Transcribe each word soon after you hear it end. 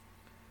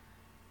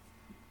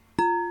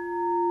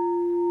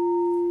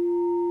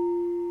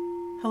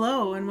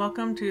Hello, and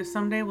welcome to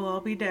Someday We'll All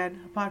Be Dead,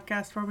 a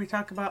podcast where we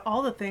talk about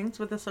all the things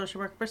with a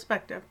social work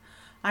perspective.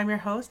 I'm your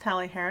host,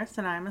 Hallie Harris,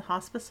 and I'm a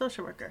hospice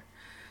social worker.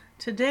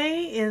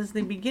 Today is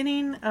the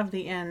beginning of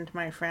the end,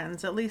 my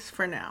friends, at least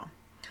for now.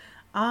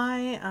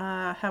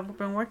 I have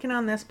been working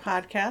on this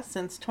podcast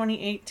since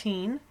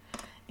 2018,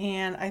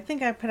 and I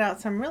think I put out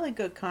some really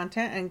good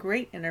content and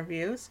great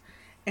interviews,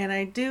 and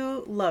I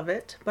do love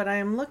it, but I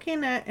am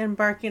looking at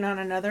embarking on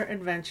another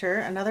adventure,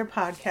 another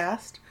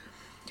podcast.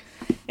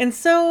 And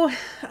so,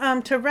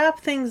 to wrap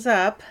things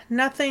up,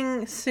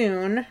 nothing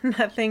soon,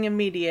 nothing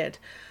immediate,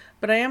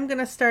 but I am going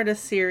to start a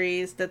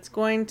series that's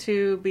going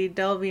to be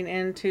delving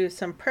into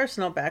some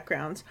personal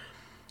backgrounds.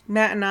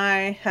 Matt and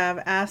I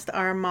have asked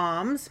our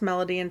moms,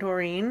 Melody and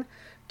Doreen,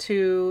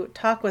 to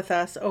talk with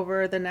us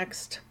over the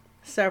next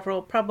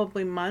several,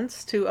 probably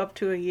months to up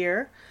to a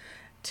year,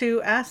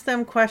 to ask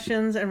them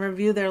questions and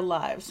review their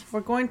lives.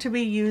 We're going to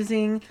be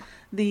using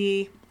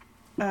the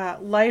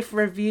life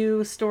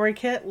review story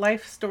kit,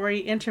 life story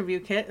interview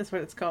kit is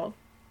what it's called.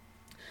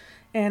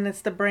 And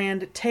it's the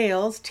brand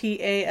Tales,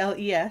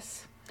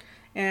 Tales.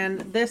 And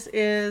this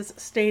is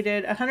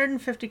stated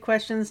 150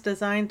 questions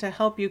designed to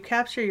help you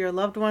capture your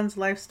loved one's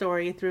life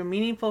story through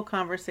meaningful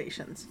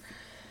conversations.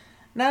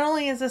 Not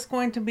only is this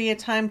going to be a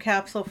time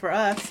capsule for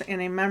us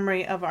and a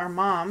memory of our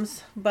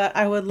moms, but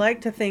I would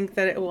like to think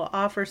that it will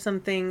offer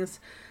some things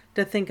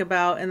to think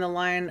about in the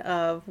line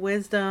of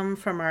wisdom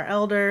from our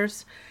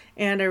elders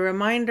and a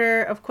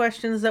reminder of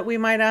questions that we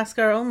might ask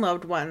our own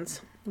loved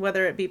ones,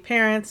 whether it be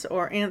parents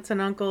or aunts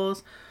and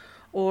uncles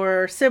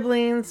or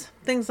siblings,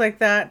 things like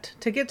that,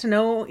 to get to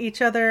know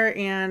each other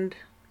and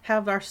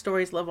have our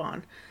stories live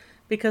on.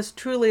 Because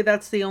truly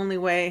that's the only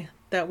way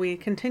that we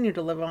continue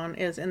to live on,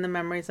 is in the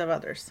memories of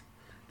others.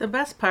 The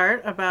best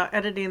part about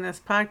editing this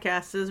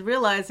podcast is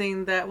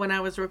realizing that when I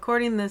was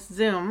recording this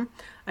Zoom,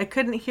 I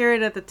couldn't hear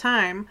it at the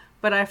time,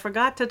 but I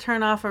forgot to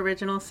turn off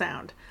original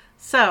sound.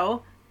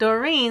 So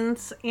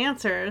Doreen's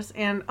answers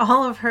and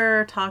all of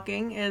her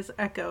talking is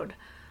echoed.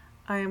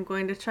 I am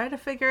going to try to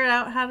figure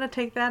out how to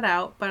take that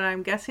out, but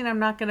I'm guessing I'm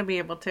not going to be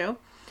able to.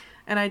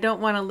 And I don't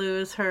want to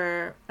lose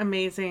her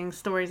amazing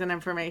stories and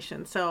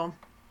information. So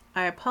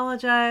I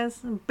apologize.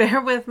 Bear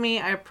with me.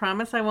 I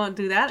promise I won't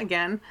do that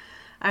again.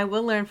 I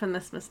will learn from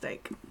this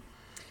mistake.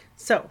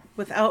 So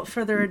without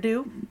further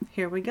ado,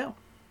 here we go.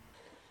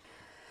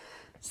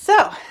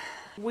 So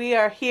we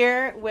are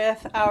here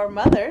with our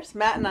mothers.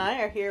 Matt and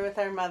I are here with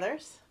our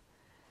mothers.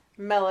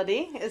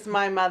 Melody is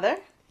my mother.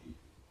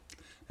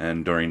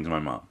 And Doreen's my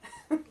mom.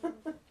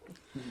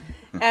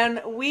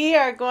 And we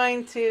are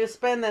going to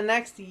spend the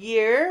next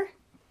year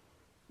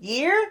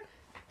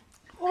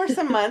or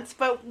some months,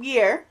 but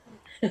year,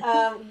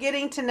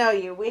 getting to know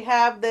you. We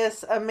have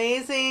this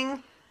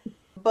amazing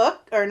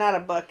book, or not a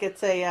book,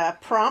 it's a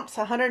prompts,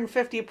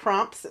 150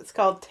 prompts. It's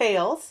called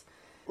Tales,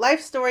 Life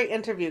Story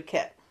Interview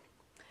Kit,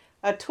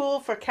 a tool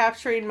for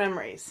capturing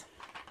memories.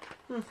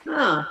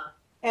 Huh.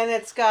 And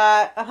it's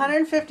got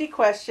 150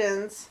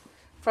 questions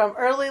from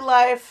early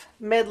life,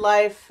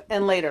 midlife,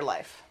 and later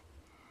life.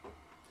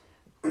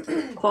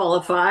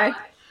 Qualify.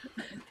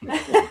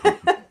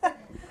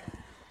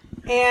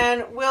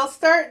 And we'll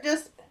start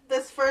just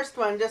this first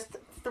one, just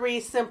 3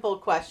 simple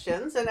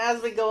questions. And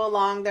as we go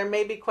along, there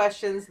may be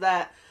questions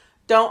that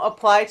don't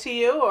apply to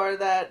you or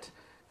that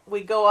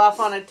we go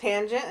off on a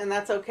tangent, and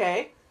that's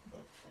okay.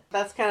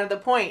 That's kind of the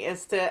point,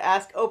 is to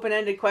ask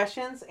open-ended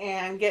questions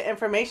and get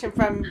information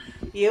from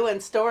you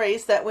and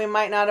stories that we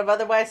might not have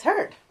otherwise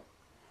heard.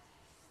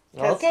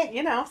 Okay.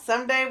 You know,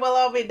 someday we'll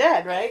all be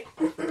dead, right?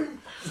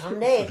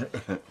 Someday.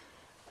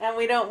 And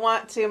we don't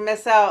want to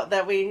miss out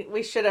that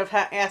we should have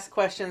asked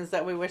questions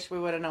that we wish we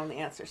would have known the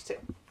answers to.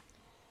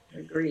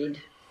 Agreed.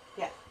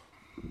 Yeah.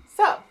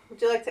 So,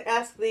 would you like to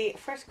ask the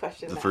first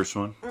question? The Matt? first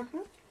one? Mm-hmm.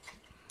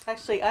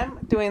 Actually, I'm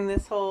doing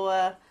this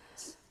whole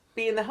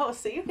being the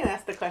host, so you can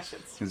ask the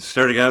questions. And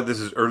starting out, this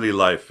is early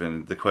life,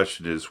 and the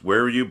question is,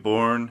 where were you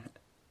born,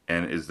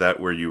 and is that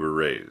where you were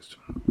raised?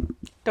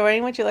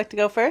 Doreen, would you like to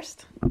go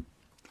first?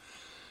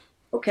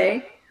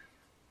 Okay.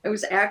 I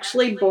was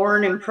actually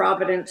born in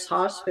Providence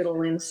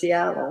Hospital in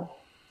Seattle,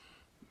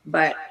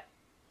 but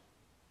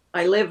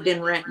I lived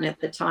in Renton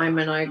at the time,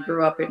 and I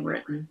grew up in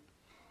Renton.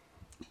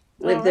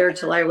 Lived there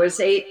till I was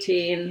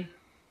 18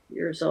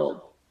 years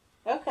old.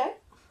 Okay.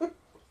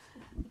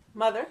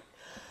 Mother?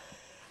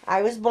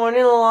 I was born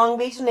in Long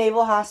Beach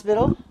Naval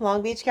Hospital,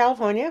 Long Beach,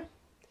 California.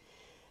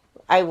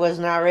 I was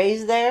not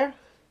raised there.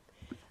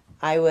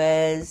 I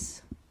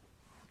was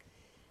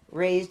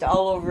raised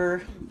all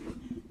over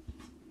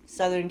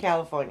Southern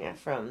California,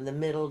 from the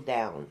middle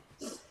down.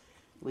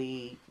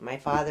 My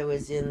father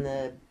was in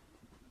the,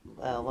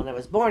 when I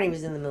was born, he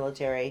was in the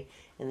military,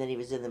 and then he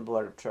was in the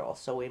Border Patrol.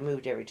 So we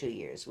moved every 2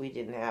 years. We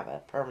didn't have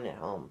a permanent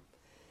home.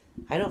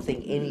 I don't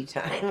think any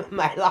time in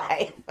my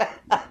life.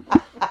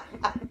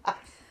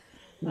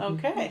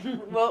 Okay.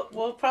 Well,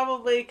 we'll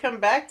probably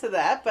come back to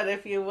that, but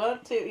if you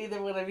want to,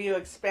 either one of you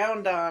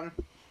expound on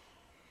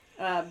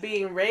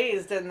being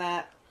raised in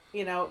that,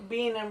 you know,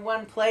 being in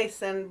one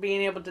place and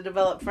being able to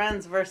develop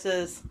friends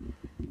versus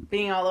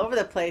being all over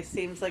the place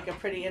seems like a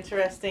pretty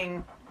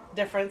interesting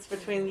difference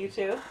between you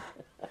two.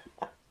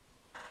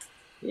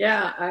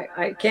 Yeah,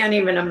 I can't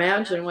even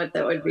imagine what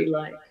that would be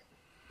like.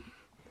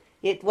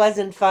 It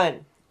wasn't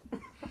fun.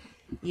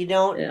 You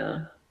don't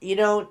Yeah.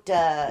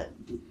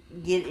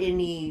 get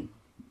any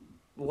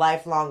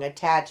lifelong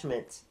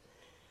attachments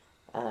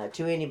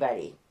to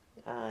anybody.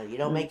 You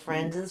don't make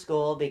friends in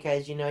school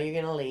because you know you're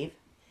going to leave.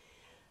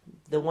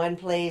 The one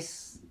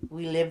place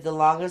we lived the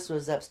longest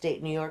was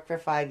upstate New York for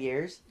 5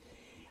 years.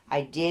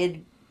 I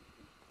did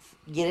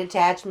get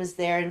attachments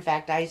there. In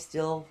fact, I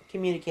still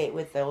communicate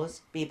with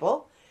those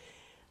people.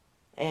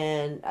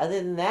 And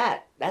other than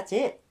that, that's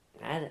it.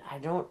 I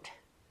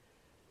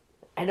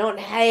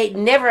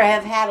never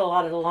have had a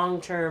lot of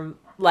long-term,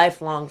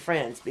 lifelong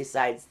friends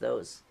besides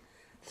those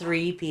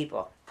 3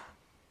 people.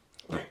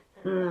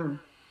 Mm.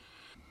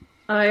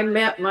 I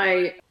met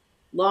my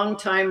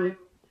longtime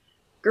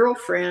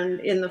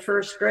girlfriend in the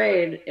first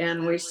grade,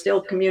 and we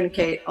still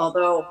communicate,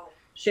 although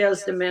she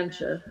has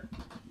dementia.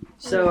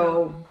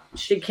 So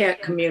she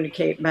can't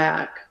communicate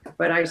back,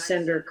 but I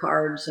send her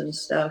cards and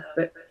stuff.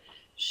 But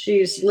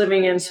she's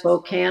living in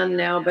Spokane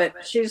now,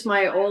 but she's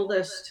my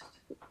oldest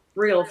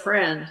real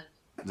friend.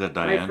 Is that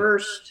My Diane?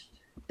 first,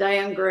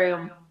 Diane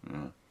Graham.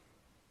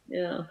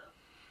 Yeah.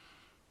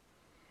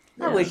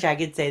 Yeah. I wish I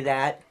could say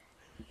that.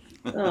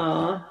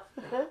 Aw,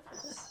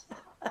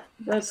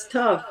 that's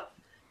tough.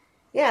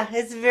 Yeah,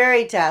 it's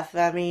very tough.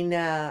 I mean,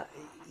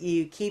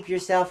 you keep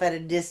yourself at a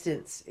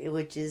distance,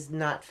 which is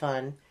not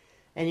fun,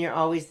 and you're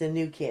always the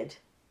new kid.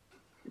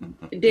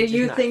 Did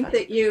you not think fun.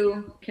 that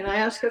you, can I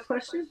ask a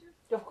question?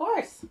 Of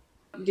course.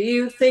 Do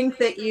you think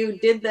that you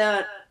did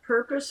that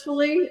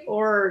purposefully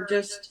or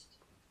just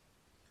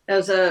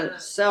as a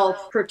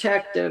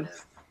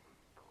self-protective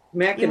You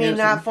mechanism? mean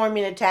not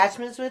forming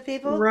attachments with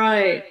people?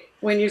 Right.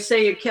 When you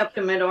say you kept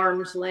them at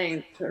arm's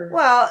length. Or...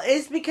 Well,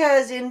 it's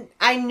because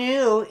I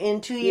knew in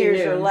 2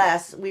 years or knew.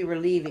 less we were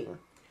leaving.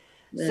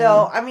 Yeah.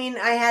 So, I mean,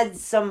 I had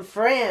some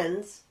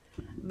friends,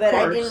 but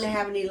I course. didn't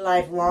have any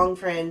lifelong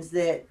friends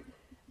that,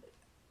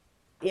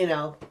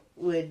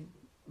 would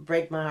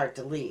break my heart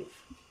to leave.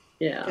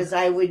 Yeah. Because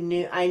I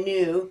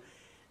knew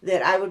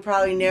that I would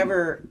probably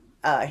never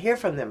hear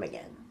from them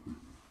again.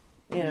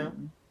 Yeah.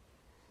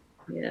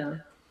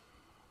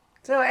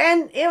 So,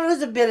 and it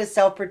was a bit of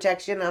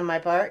self-protection on my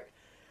part.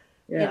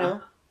 Yeah.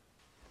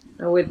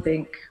 I would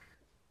think.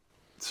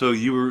 So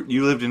you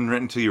lived in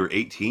Renton until you were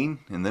 18,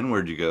 and then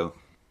where'd you go?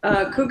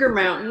 Cougar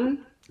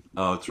Mountain.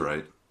 Oh, that's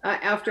right.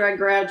 After I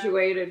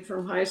graduated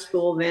from high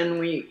school, then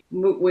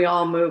we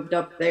all moved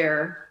up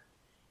there,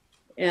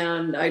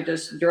 and I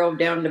just drove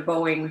down to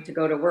Boeing to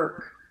go to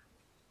work.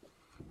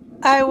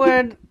 I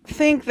would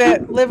think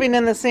that living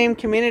in the same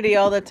community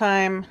all the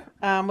time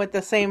with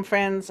the same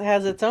friends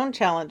has its own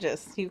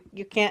challenges.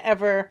 You can't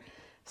ever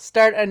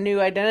start a new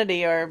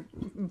identity or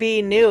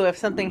be new if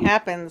something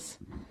happens.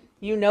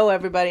 You know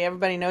everybody.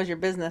 Everybody knows your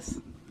business.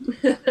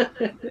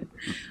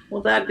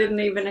 Well, that didn't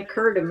even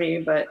occur to me,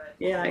 but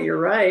yeah, you're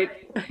right.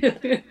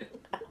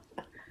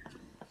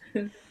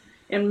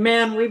 And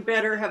man, we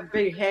better have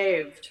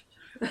behaved.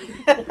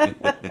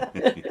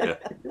 Yeah.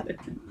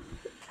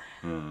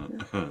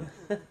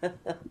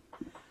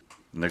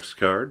 Next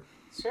card.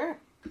 Sure.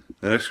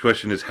 The next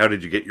question is, how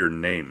did you get your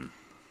name?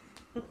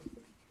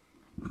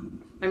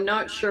 I'm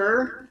not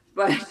sure,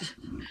 but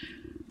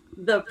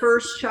the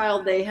first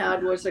child they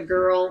had was a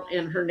girl,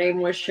 and her name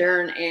was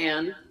Sharon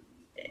Ann,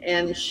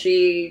 and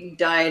she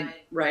died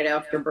right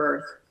after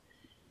birth.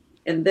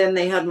 And then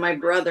they had my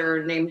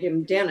brother, named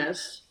him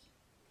Dennis,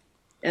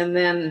 and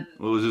then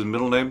What was his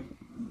middle name?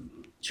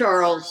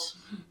 Charles.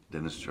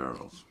 Dennis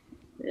Charles.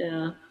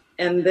 Yeah.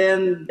 And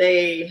then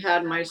they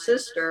had my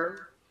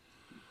sister,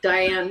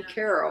 Diane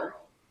Carroll.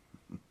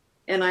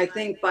 And I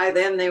think by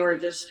then they were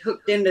just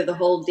hooked into the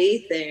whole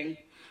D thing.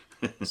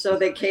 So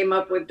they came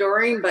up with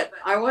Doreen, but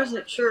I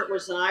wasn't sure it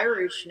was an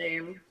Irish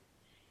name.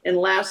 And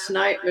last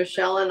night,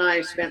 Michelle and I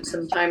spent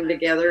some time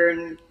together,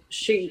 and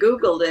she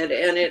Googled it,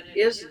 and it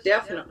is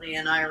definitely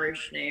an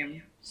Irish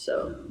name.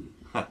 So,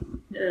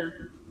 yeah.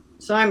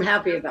 So I'm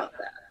happy about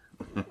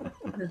that.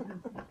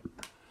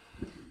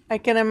 I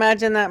can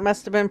imagine that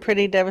must have been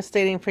pretty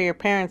devastating for your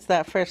parents,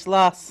 that first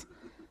loss.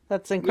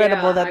 That's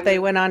incredible Yeah, that they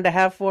went on to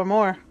have 4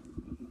 more.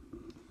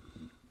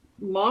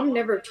 Mom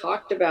never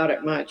talked about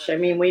it much. I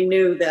mean, we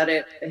knew that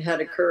it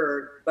had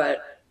occurred,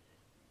 but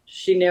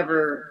she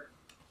never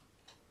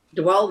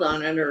dwelled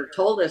on it or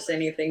told us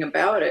anything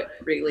about it,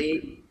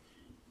 really.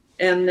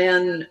 And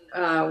then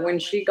when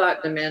she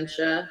got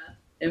dementia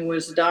and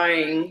was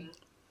dying,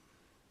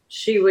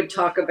 she would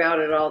talk about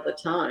it all the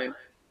time.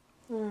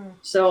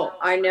 So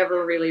I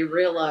never really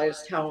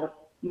realized how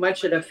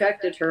much it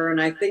affected her.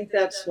 And I think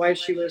that's why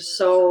she was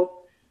so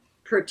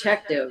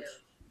protective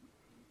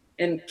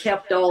and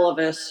kept all of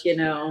us,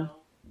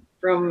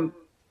 from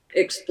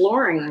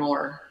exploring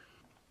more.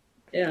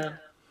 Yeah,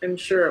 I'm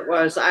sure it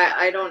was.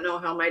 I don't know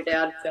how my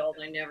dad felt.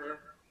 I never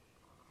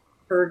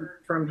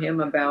heard from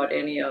him about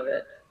any of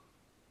it.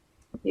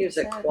 He was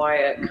a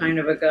quiet kind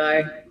of a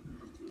guy.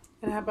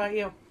 And how about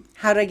you?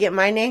 How'd I get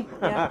my name?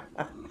 Yeah.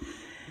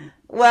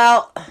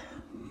 Well,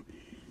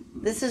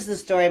 this is the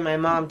story my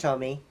mom told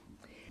me.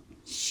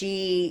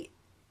 She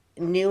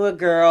knew a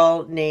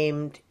girl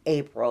named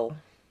April.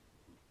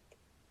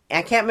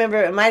 I can't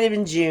remember. It might have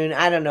been June.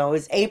 I don't know. It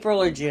was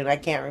April or June. I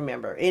can't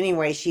remember.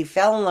 Anyway, she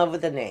fell in love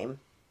with the name.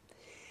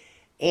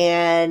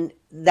 And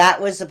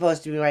that was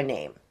supposed to be my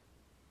name.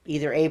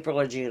 Either April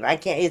or June. I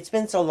can't. It's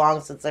been so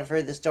long since I've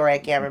heard the story. I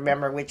can't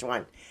remember which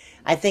one.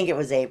 I think it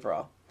was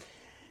April.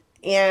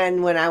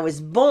 And when I was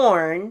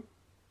born,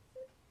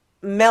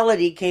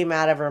 Melody came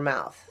out of her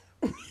mouth.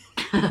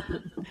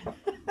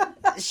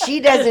 She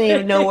doesn't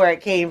even know where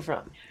it came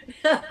from.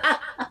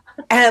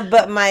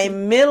 But my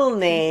middle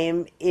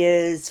name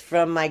is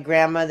from my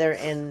grandmother,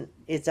 and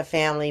it's a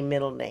family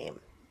middle name.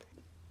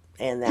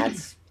 And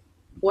that's...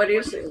 What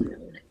is it?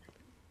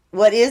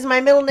 What is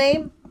my middle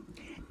name?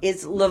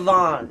 It's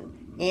Levon.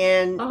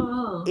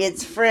 And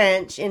it's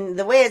French. And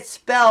the way it's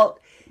spelled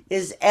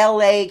is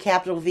L-A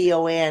capital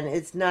V-O-N.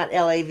 It's not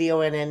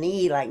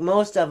L-A-V-O-N-N-E like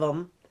most of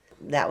them.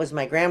 That was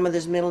my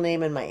grandmother's middle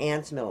name and my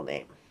aunt's middle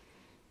name.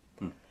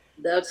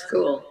 That's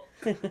cool.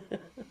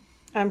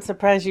 I'm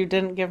surprised you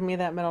didn't give me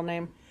that middle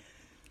name.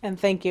 And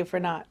thank you for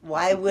not.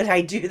 Why would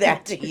I do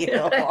that to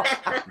you?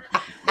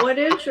 What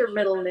is your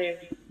middle name?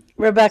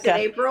 Rebecca.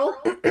 Is it April?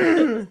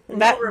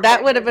 That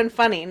would have been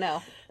funny.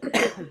 No.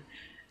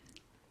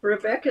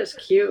 Rebecca's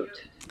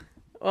cute.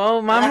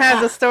 Oh, Mom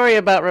has a story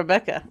about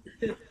Rebecca.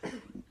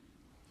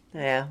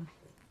 Yeah.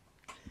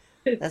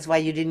 That's why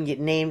you didn't get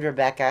named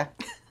Rebecca.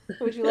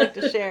 Would you like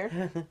to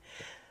share?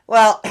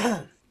 Well,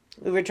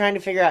 we were trying to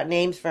figure out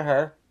names for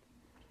her.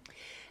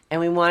 And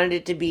we wanted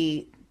it to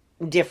be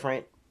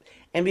different.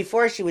 And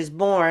before she was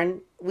born,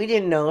 we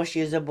didn't know if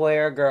she was a boy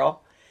or a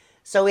girl.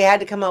 So we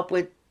had to come up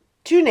with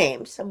two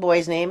names, a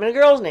boy's name and a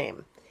girl's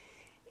name.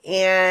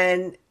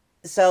 And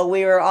so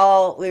we were,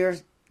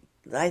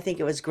 I think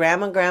it was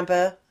Grandma,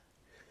 Grandpa,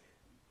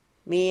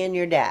 me and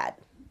your dad.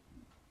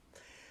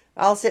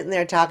 All sitting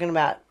there talking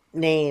about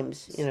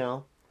names, you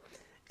know.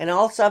 And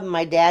all of a sudden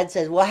my dad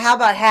says, well, how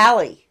about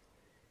Hallie?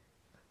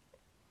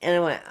 And I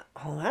went,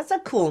 oh, that's a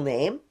cool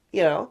name,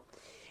 you know.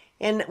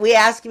 And we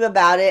asked him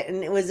about it,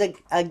 and it was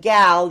a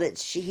gal that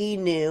he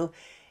knew.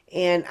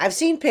 And I've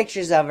seen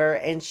pictures of her,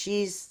 and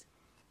she's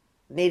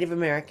Native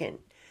American.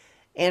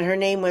 And her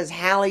name was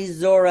Hallie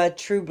Zora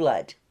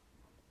Trueblood.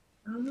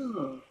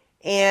 Oh.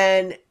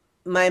 And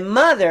my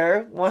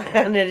mother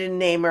wanted to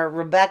name her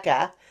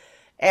Rebecca.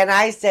 And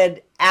I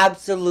said,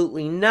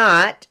 absolutely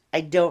not.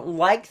 I don't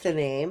like the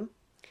name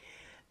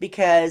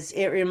because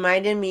it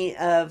reminded me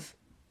of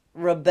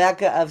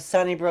Rebecca of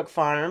Sunnybrook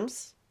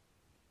Farms.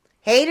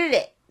 Hated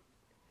it.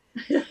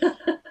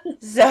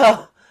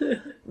 So,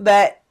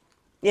 but,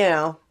 you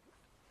know,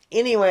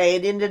 anyway,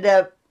 it ended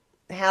up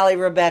Hallie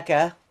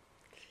Rebecca.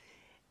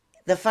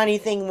 The funny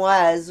thing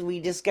was, we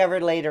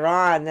discovered later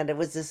on that it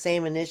was the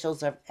same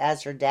initials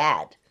as her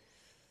dad.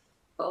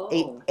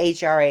 Oh.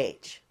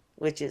 HRH,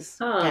 which is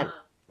kind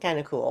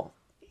of cool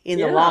in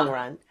the long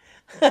run.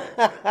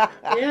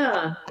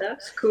 Yeah,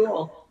 that's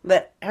cool.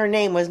 But her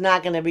name was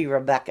not going to be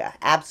Rebecca.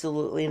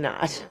 Absolutely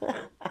not.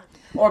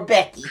 Or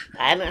Becky.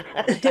 I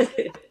don't know.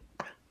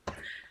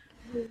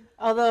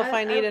 Although if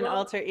I need an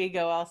alter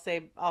ego,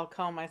 I'll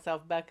call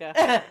myself Becca.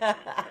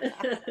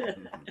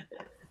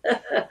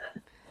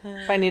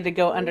 If I need to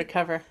go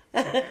undercover.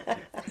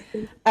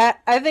 I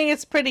think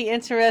it's pretty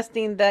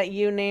interesting that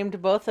you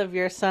named both of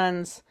your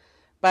sons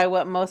by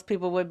what most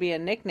people would be a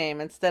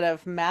nickname instead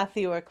of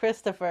Matthew or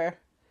Christopher.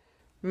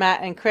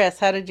 Matt and Chris.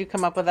 How did you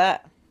come up with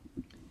that?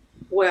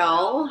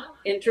 Well,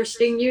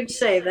 interesting you'd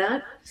say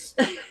that.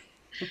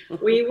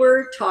 We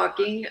were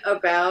talking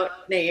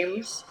about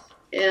names,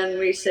 and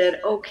we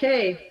said,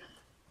 okay,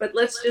 but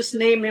let's just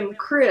name him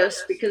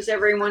Chris because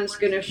everyone's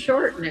going to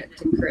shorten it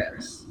to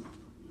Chris.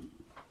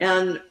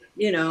 And,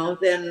 you know,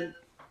 then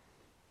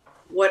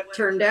what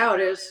turned out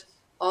is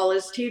all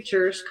his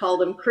teachers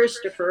called him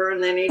Christopher,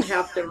 and then he'd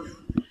have to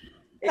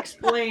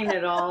explain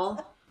it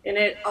all.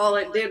 And all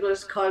it did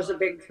was cause a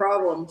big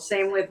problem.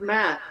 Same with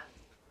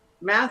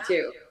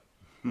Matthew.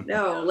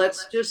 No,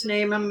 let's just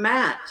name him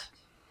Matt.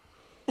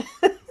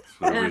 That's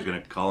what we was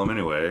going to call him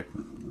anyway.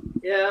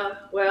 Yeah,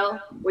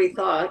 well, we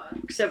thought,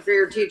 except for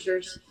your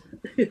teachers.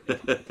 It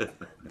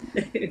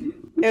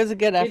was a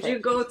good effort. Did you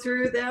go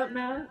through that,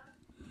 Matt?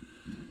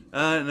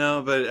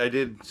 No, but I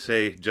did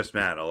say just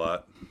Matt a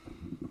lot.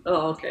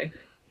 Oh, okay.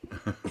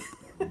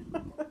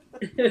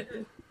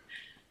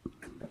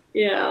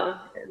 Yeah.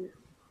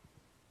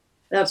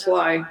 That's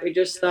why we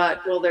just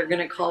thought, well, they're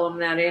going to call him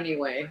that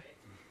anyway.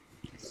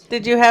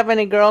 Did you have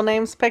any girl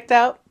names picked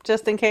out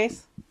just in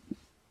case?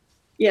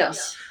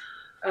 Yes.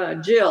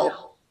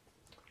 Jill.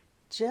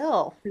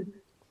 Jill.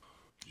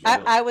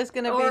 I was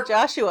going to be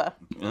Joshua.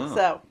 Oh.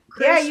 So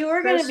Yeah, you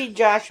were going to be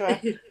Joshua.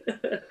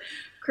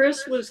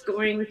 Chris was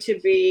going to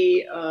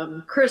be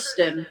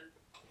Kristen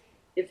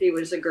if he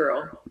was a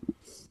girl.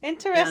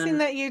 interesting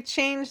that you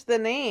changed the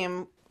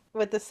name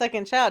with the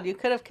second child. You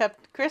could have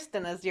kept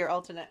Kristen as your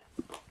alternate.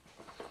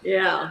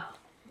 Yeah.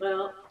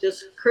 Well,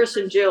 just Chris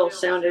and Jill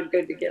sounded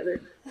good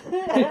together.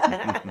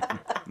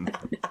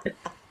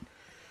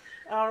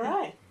 All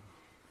right.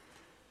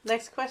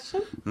 Next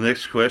question. The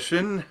next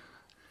question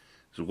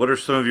is, what are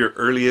some of your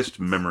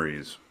earliest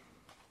memories?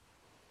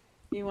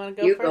 You want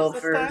to go You first go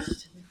this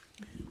first.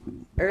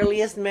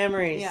 Earliest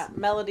memories. time? Yeah,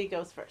 Melody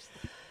goes first.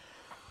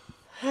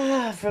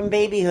 From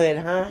babyhood,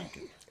 huh?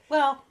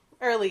 Well,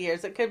 early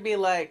years. It could be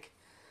like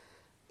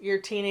your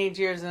teenage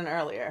years and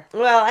earlier.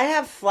 Well, I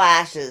have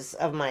flashes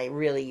of my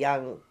really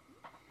young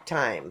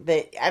time,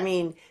 but I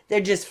mean,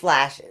 they're just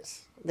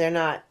flashes. They're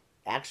not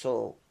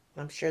actual.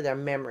 I'm sure they're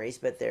memories,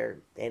 but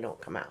they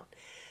don't come out.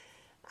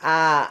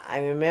 I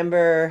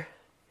remember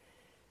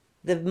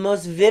the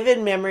most vivid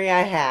memory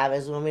I have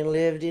is when we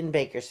lived in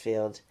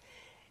Bakersfield,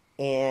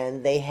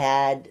 and they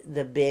had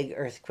the big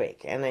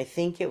earthquake, and I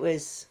think it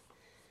was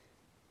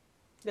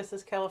This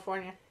is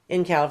California.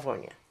 in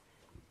California.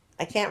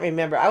 I can't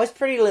remember. I was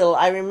pretty little.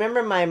 I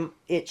remember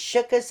it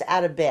shook us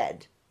out of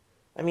bed.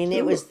 I mean,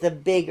 it was the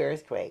big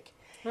earthquake.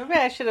 Maybe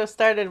I should have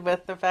started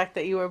with the fact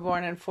that you were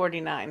born in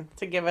 49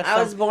 to give us I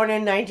was some born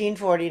in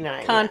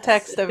 1949.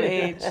 context yes. of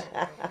age.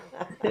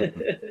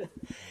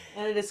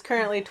 And it is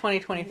currently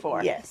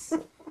 2024. Yes.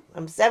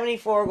 I'm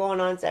 74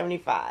 going on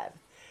 75.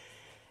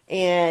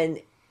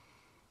 And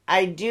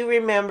I do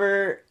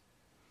remember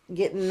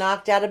getting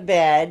knocked out of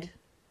bed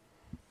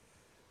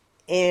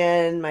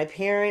and my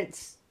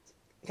parents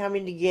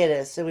coming to get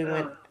us. So we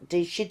went,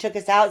 she took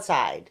us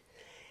outside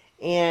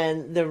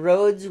and the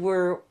roads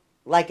were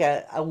like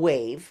a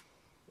wave.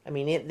 I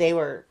mean, they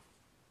were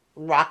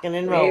rocking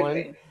and rolling.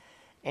 Waving.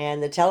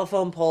 And the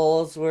telephone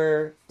poles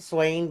were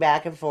swaying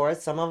back and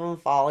forth, some of them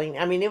falling.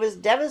 I mean, it was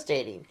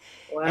devastating.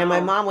 Wow. And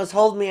my mom was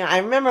holding me. I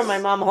remember my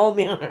mom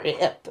holding me on her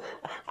hip.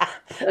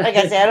 Like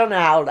I said, I don't know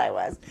how old I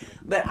was.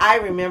 But I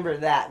remember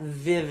that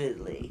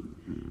vividly.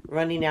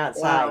 Running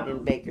outside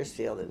in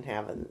Bakersfield and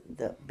having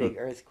the big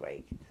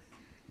earthquake.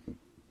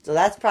 So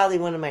that's probably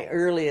one of my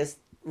earliest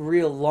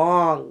real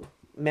long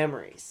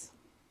memories.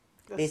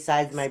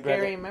 Besides my brother.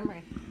 Scary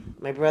memory.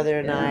 My brother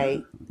and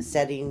I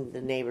setting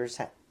the neighbor's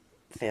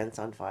fence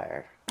on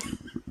fire.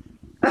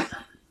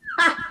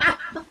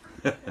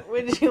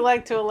 Would you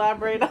like to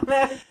elaborate on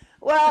that?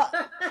 Well,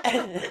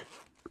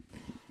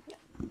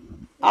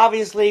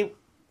 obviously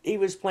he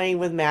was playing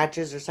with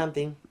matches or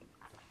something.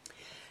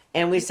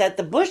 And we set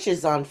the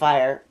bushes on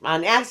fire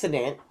on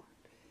accident.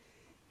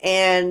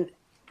 And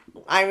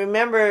I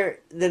remember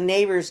the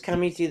neighbors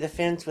coming through the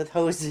fence with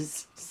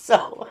hoses.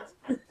 So,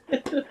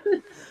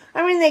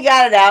 I mean, they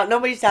got it out.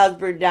 Nobody's house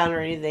burned down or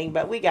anything,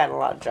 but we got in a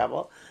lot of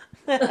trouble.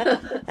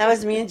 That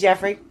was me and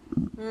Jeffrey.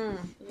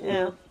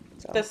 Yeah.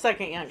 So. The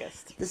second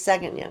youngest. The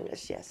second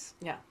youngest, yes.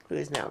 Yeah. Who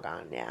is now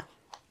gone, yeah.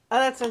 Oh,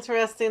 that's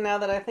interesting now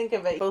that I think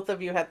of it. Both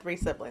of you had 3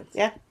 siblings.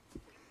 Yeah.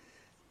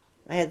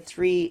 I had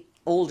 3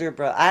 older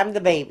brothers. I'm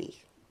the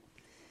baby.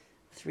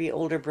 3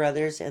 older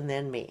brothers and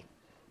then me.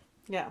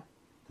 Yeah.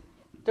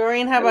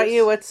 Doreen, how about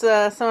you? What's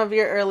some of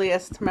your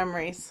earliest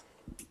memories?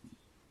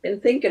 Been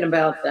thinking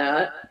about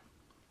that.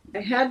 I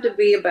had to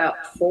be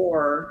about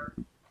 4.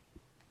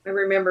 I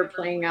remember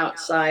playing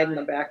outside in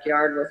the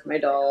backyard with my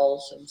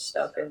dolls and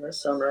stuff in the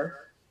summer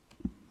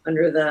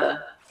under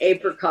the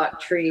apricot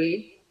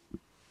tree.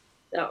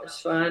 That was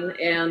fun.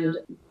 And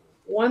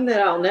one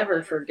that I'll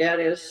never forget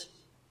is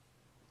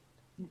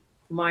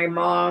my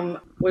mom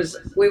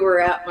we were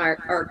at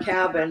our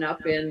cabin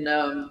up in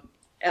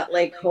at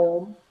Lake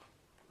Holm.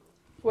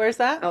 Where's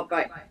that?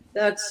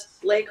 That's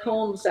Lake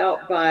Holmes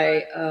out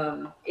by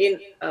in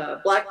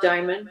Black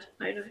Diamond,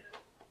 I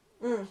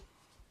know.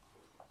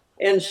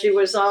 And she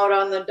was out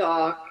on the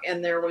dock,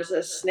 and there was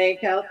a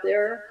snake out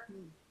there.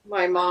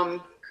 My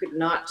mom could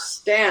not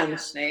stand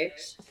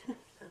snakes,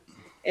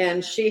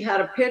 and she had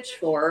a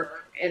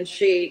pitchfork, and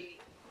she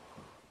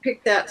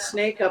picked that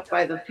snake up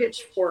by the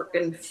pitchfork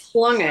and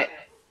flung it,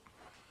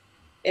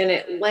 and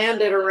it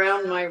landed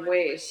around my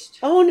waist.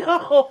 Oh,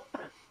 no.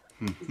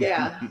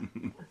 Yeah.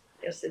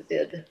 Yes, it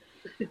did.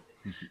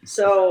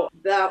 So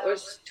that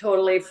was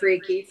totally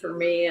freaky for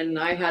me, and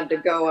I had to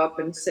go up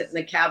and sit in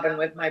the cabin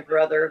with my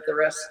brother the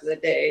rest of the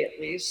day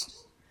at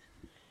least.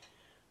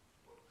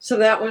 So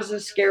that was a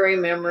scary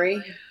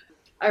memory.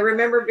 I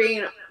remember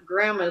being at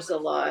Grandma's a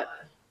lot.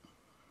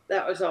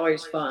 That was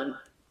always fun.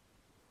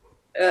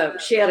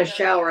 She had a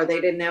shower.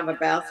 They didn't have a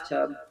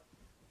bathtub.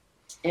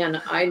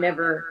 And I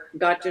never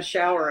got to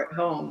shower at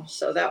home,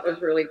 so that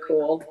was really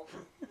cool.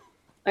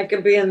 I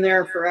could be in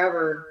there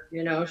forever,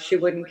 she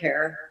wouldn't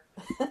care.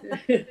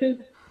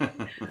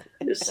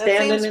 Just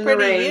standing in the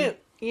rain.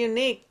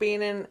 Unique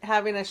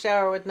having a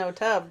shower with no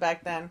tub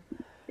back then.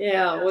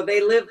 Yeah, well,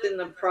 they lived in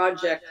the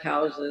project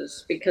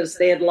houses because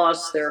they had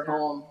lost their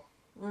home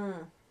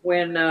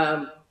when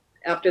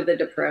after the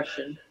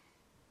Depression.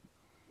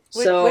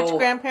 Which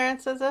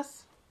grandparents is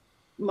this?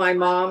 My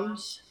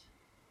mom's,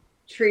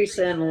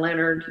 Teresa and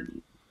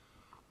Leonard,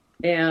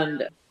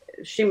 and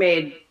she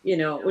made,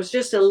 it was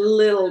just a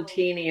little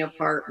teeny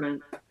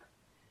apartment.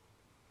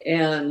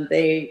 And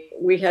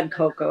we had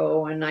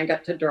cocoa, and I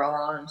got to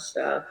draw and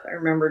stuff. I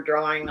remember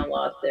drawing a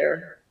lot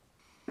there.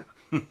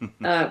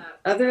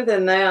 Other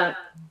than that,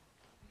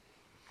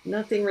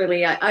 nothing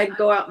really. I'd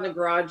go out in the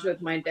garage with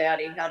my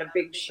dad. He had a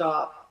big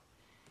shop,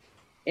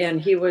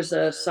 and he was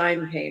a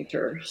sign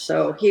painter.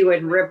 So he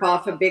would rip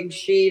off a big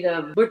sheet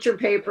of butcher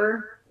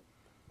paper,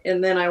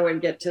 and then I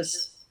would get to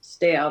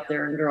stay out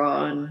there and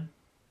draw and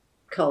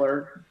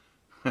color.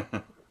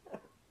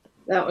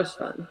 That was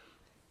fun.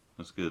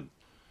 That's good.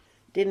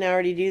 Didn't I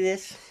already do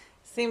this?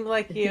 Seemed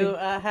like you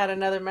had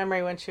another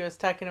memory when she was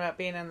talking about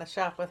being in the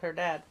shop with her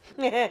dad.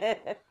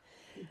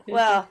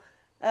 Well,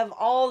 of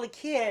all the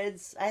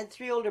kids, I had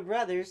 3 older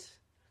brothers,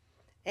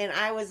 and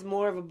I was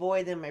more of a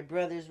boy than my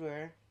brothers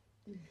were.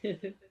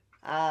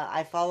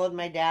 I followed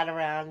my dad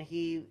around.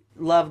 He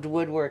loved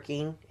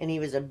woodworking, and he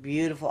was a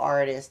beautiful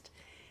artist.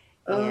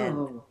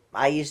 And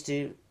I used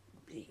to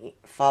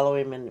follow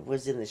him and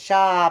was in the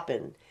shop,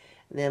 and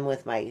then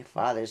with my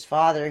father's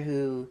father,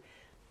 who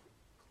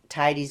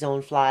tied his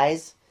own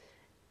flies.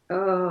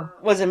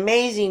 Was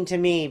amazing to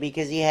me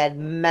because he had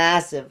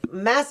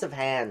massive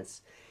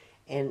hands,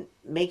 and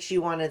makes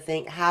you want to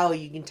think how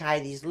you can tie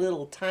these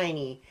little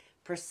tiny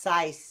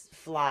precise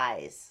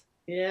flies.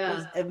 Yeah, it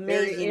was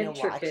amazing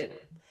to watch him.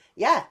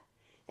 Yeah,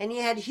 and he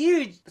had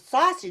huge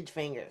sausage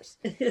fingers.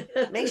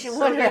 Makes you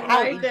wonder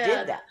how he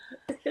did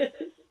that.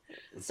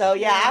 So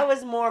yeah, I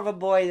was more of a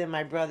boy than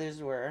my brothers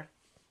were.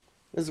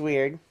 It was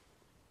weird.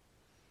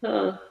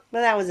 But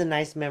that was a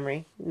nice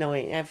memory,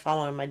 knowing I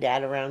following my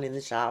dad around in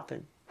the shop.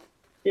 And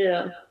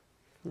yeah.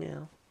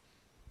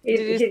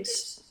 Did He'd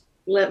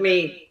let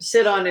me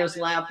sit on his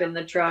lap in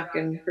the truck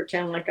and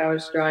pretend like I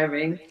was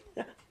driving.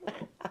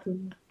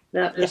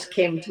 That just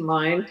came to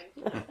mind.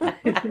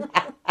 Did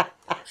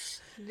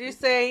you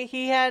say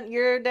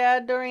your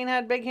dad, Doreen,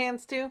 had big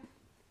hands too?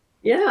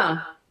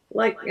 Yeah,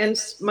 and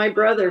my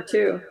brother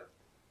too.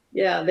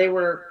 Yeah, they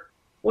were.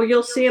 Well,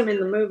 you'll see them in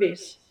the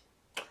movies.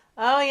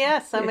 Oh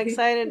yes, I'm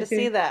excited to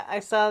see that. I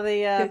saw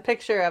the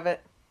picture of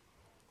it,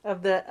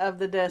 of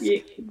the disc.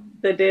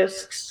 The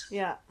discs.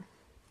 Yeah.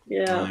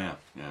 Oh,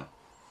 yeah.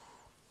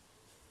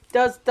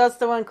 Does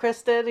the one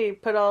Chris did? He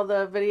put all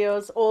the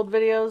old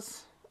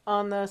videos,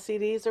 on the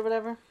CDs or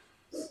whatever.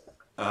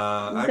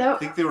 I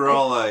think they were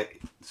all like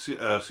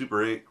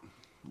Super 8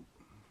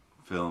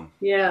 film.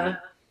 Yeah.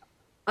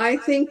 I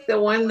think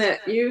the one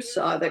that you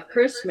saw that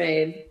Chris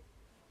made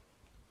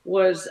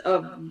was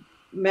of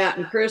Matt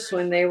and Chris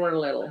when they were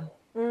little.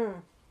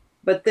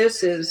 But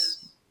this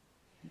is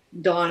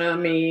Donna,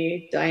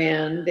 me,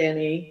 Diane,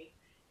 Denny,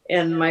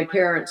 and my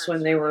parents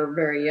when they were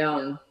very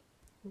young.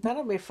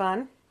 That'll be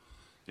fun.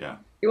 Yeah.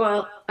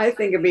 Well, I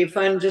think it'd be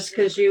fun just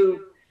because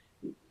you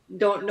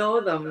don't know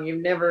them.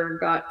 You've never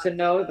got to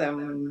know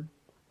them.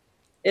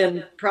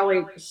 And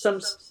probably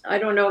I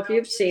don't know if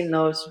you've seen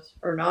those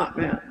or not,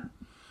 Matt.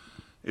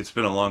 It's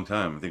been a long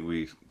time. I think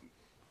we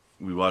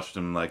watched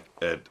them like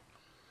at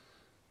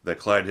that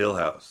Clyde Hill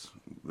house.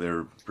 They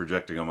were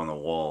projecting them on the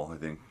wall, I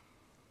think.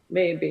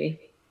 Maybe.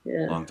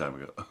 Yeah. A long time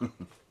ago.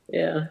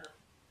 Yeah.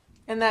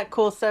 In that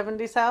cool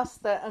 70s house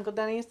that Uncle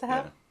Denny used to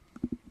have?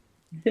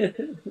 Yeah.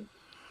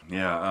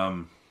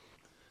 Yeah.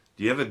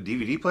 Do you have a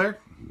DVD player?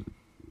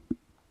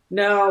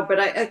 No, but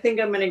I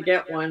think I'm going to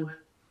get one.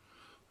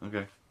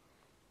 Okay.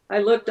 I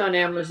looked on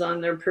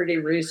Amazon. They're pretty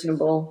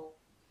reasonable.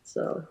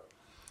 So.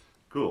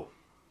 Cool.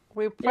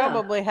 We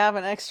probably have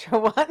an extra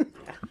one.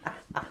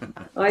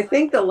 I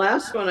think the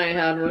last one I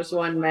had was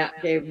one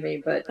Matt gave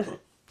me, but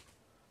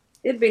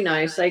it'd be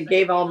nice. I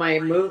gave all my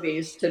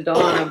movies to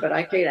Donna, but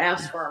I could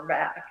ask for them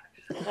back.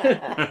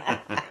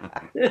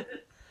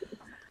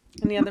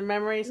 Any other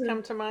memories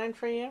come to mind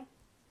for you?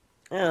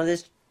 Oh,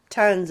 there's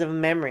tons of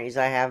memories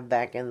I have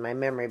back in my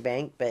memory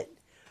bank, but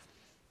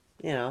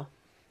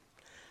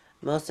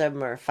most of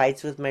them are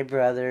fights with my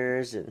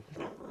brothers and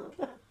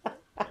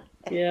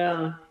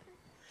Yeah.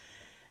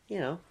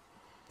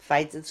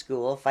 Fights at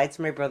school, fights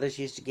my brothers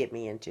used to get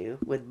me into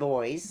with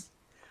boys.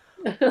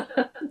 I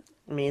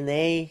mean,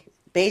 they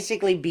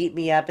basically beat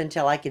me up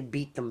until I could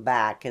beat them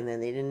back, and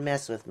then they didn't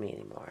mess with me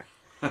anymore.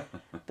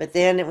 But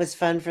then it was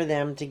fun for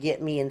them to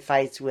get me in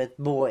fights with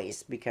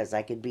boys because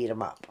I could beat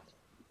them up.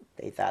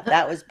 They thought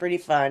that was pretty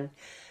fun.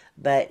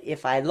 But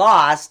if I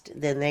lost,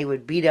 then they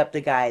would beat up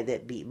the guy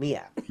that beat me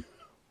up.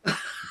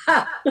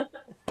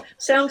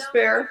 Sounds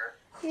fair.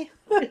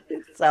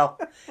 So,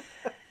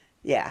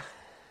 yeah.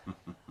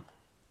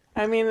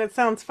 I mean, it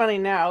sounds funny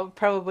now. It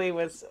probably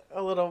was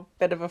a little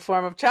bit of a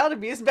form of child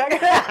abuse back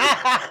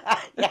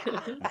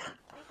then.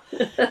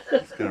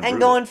 And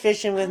going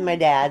fishing with my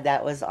dad,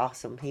 that was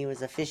awesome. He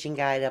was a fishing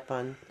guide up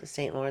on the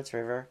St. Lawrence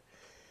River.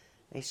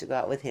 I used to go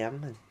out with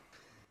him. And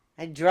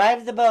I'd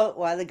drive the boat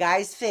while the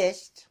guys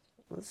fished.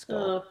 Let's go.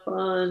 Oh,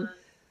 fun.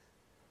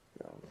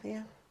 So,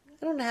 yeah.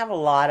 I don't have a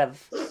lot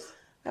of...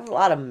 I have a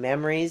lot of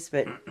memories,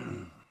 but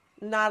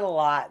not a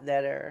lot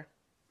that are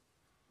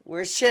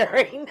worth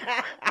sharing.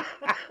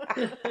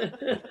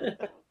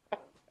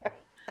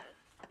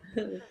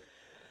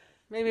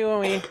 Maybe when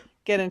we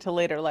get into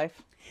later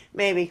life.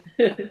 Maybe.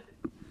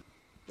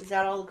 Is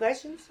that all the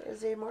questions? Or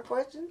is there more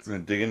questions? Gonna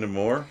dig into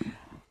more?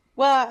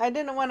 Well, I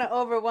didn't want to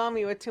overwhelm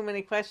you with too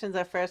many questions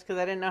at first because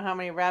I didn't know how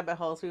many rabbit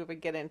holes we would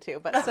get into.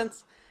 But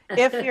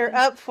if you're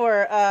up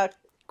for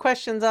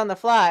questions on the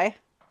fly,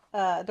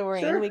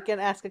 Doreen, Sure. we can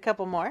ask a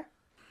couple more.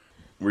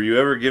 Were you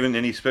ever given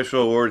any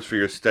special awards for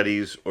your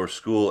studies or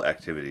school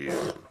activities?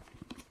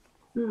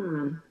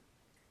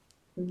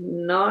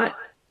 Not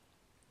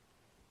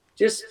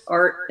just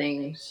art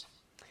things.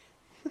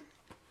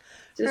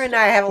 Her and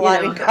I have a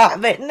lot in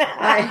common.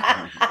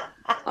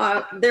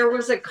 There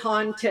was a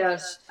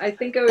contest. I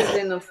think I was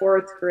in the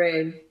 4th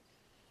grade,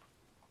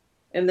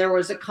 and there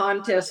was a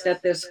contest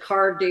at this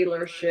car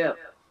dealership.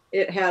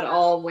 It had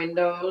all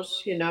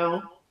windows,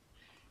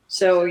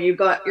 so you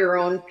got your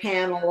own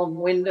panel of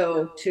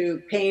window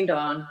to paint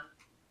on.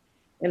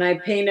 And I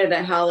painted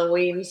a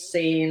Halloween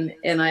scene,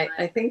 and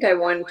I think I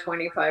won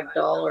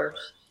 $25.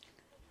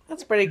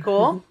 That's pretty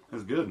cool.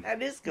 That's good.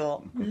 That is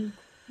cool.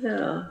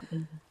 Yeah.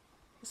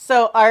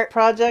 So art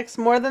projects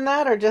more than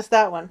that, or just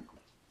that one?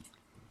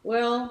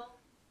 Well,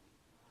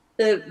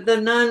 the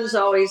nuns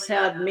always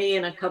had me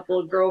and a couple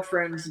of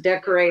girlfriends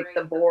decorate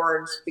the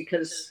boards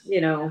because,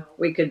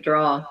 we could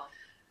draw.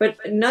 But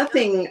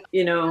nothing,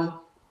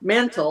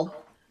 mental.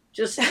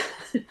 Just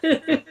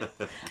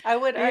I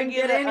would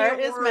argue that art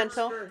is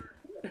mental.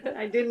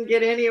 I didn't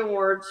get any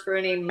awards for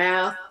any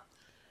math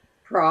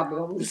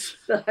problems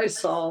that I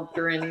solved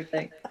or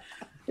anything.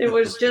 It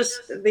was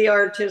just the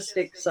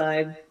artistic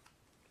side.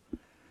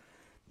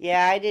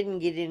 Yeah, I didn't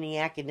get any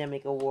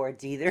academic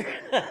awards either.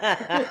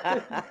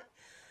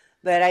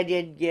 But I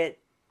did get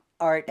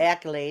art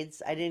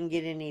accolades. I didn't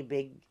get any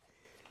big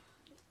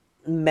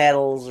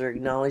medals or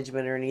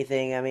acknowledgement or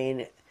anything. I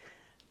mean,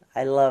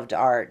 I loved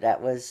art.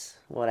 That was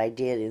what I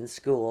did in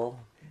school.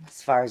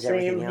 As far as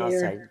everything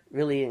else, I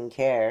really didn't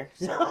care.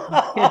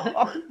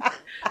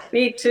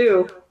 Me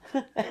too.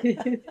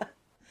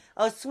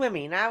 Oh,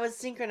 swimming. I was a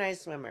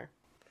synchronized swimmer.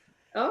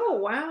 Oh,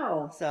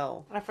 wow.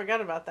 So I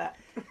forgot about that.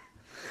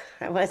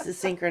 I was a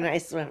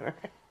synchronized swimmer.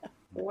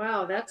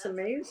 Wow, that's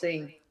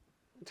amazing.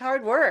 It's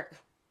hard work.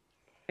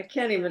 I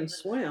can't even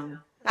swim.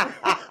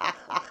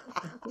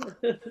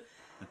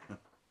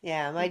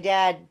 Yeah, my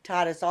dad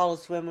taught us all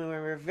to swim when we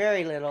were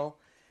very little.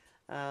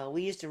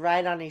 We used to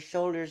ride on his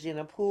shoulders in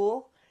a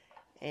pool,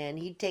 and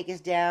he'd take us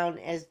down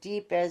as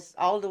deep as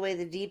all the way to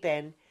the deep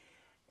end.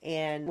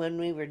 And when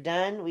we were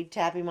done, we'd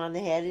tap him on the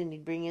head, and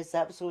he'd bring us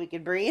up so we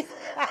could breathe.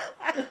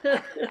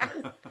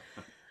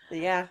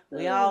 Yeah,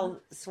 we all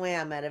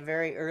swam at a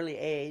very early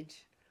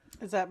age.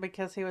 Is that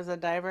because he was a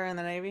diver in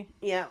the Navy?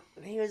 Yeah,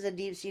 he was a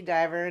deep sea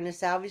diver and a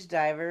salvage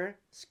diver,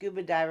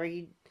 scuba diver.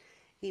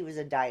 He was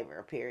a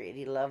diver, period.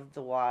 He loved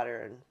the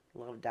water and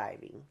loved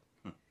diving.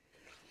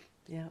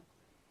 Yeah.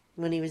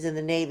 When he was in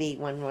the Navy,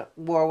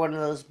 wore one of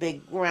those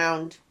big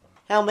round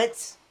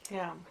helmets.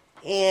 Yeah.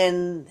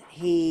 And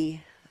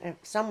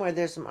somewhere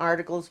there's some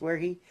articles where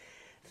he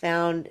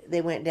found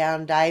they went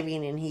down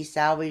diving and he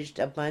salvaged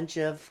a bunch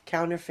of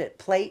counterfeit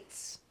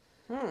plates.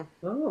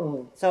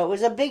 Oh. So it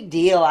was a big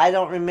deal. I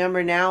don't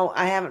remember now.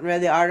 I haven't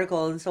read the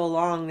article in so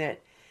long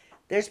that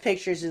there's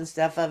pictures and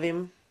stuff of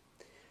him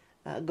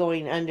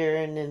going under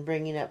and then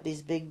bringing up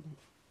these big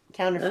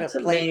counterfeit That's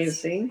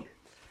plates. amazing.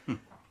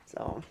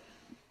 So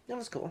that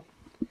was cool.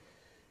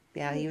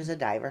 Yeah, he was a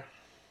diver.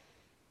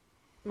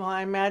 Well,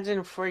 I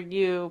imagine for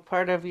you,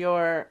 part of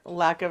your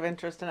lack of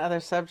interest in other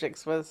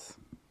subjects was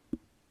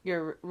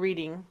your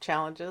reading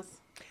challenges.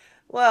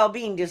 Well,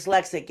 being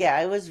dyslexic, yeah,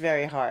 it was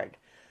very hard.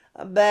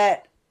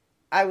 But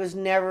I was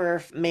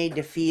never made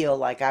to feel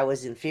like I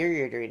was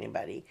inferior to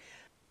anybody.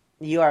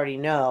 You already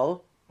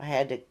know I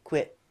had to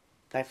quit.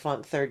 I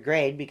flunked 3rd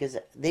grade because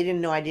they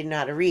didn't know I didn't know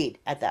how to read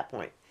at that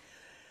point.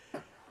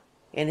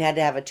 And had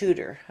to have a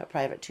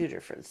private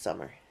tutor for the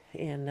summer.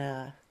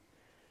 And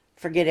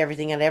forget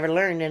everything I'd ever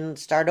learned and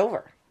start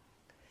over.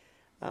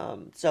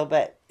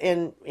 But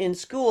in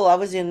school, I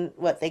was in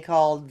what they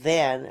called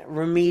then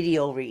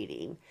remedial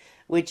reading,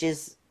 which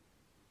is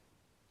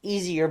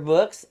easier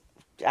books.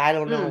 I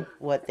don't know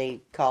what they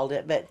called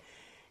it, but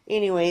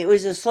anyway, it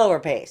was a slower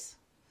pace.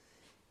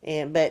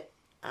 But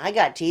I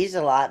got teased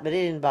a lot, but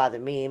it didn't bother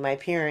me. My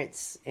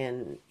parents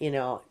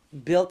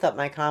built up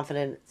my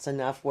confidence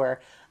enough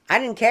where I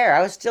didn't care.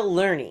 I was still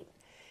learning,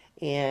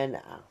 and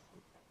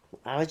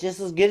I was just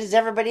as good as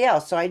everybody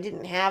else. So I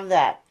didn't have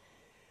that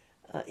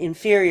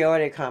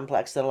inferiority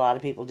complex that a lot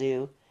of people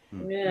do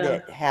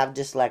that have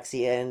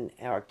dyslexia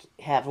or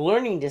have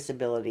learning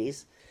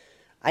disabilities.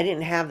 I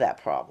didn't have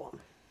that problem.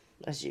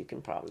 As you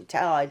can probably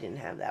tell, I didn't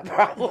have that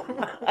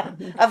problem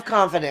of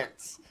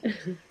confidence.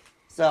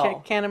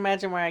 So Can't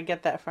imagine where I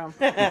get that from.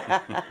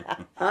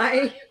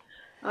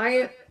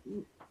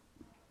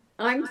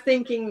 I'm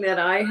thinking that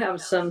I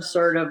have some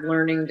sort of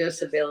learning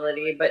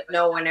disability, but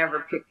no one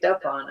ever picked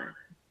up on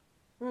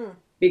it.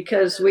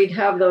 Because we'd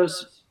have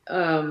those,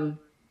 what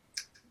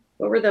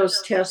were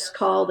those tests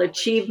called?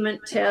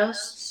 Achievement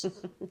tests.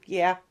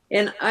 Yeah.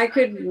 And I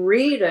could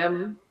read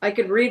them. I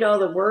could read all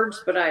the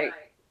words, but I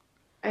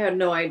had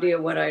no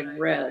idea what I'd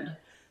read.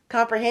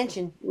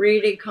 Comprehension.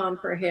 Reading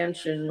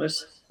comprehension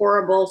was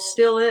horrible,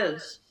 still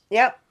is.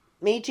 Yep,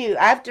 me too.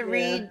 I have to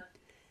read,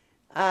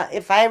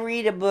 if I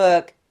read a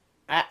book,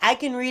 I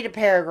can read a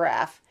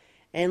paragraph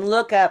and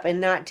look up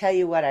and not tell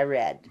you what I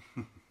read.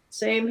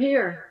 Same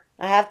here.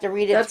 I have to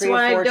read it That's 3 or 4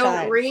 why times.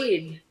 I don't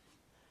read.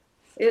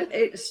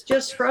 It's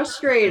just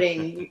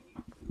frustrating.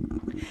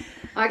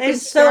 I could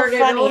It's so start it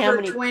funny how over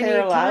many 20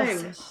 parallels.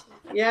 times.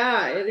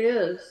 Yeah, it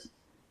is.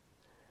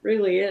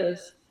 Really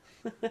is.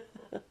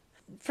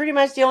 Pretty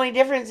much the only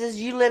difference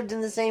is you lived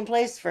in the same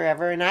place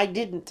forever and I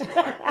didn't.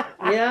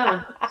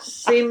 Yeah,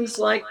 seems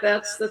like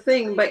that's the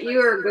thing. But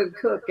you are a good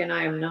cook and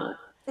I am not.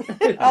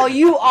 Oh,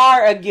 you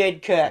are a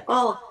good cook.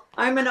 Oh,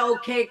 I'm an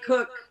okay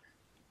cook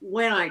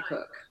when I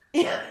cook.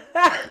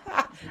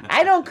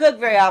 I don't cook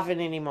very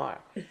often anymore.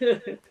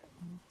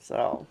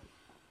 So,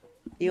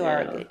 you are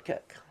a Yeah. good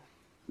cook.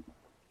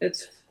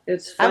 It's I'm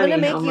funny. going to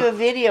make how you a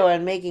video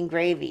on making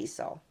gravy,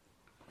 so.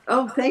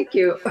 Oh, thank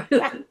you.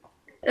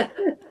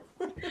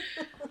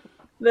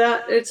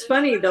 That it's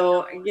funny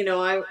though.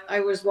 I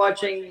was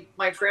watching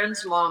my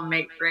friend's mom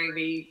make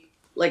gravy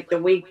like the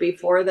week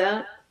before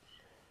that,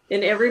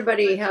 and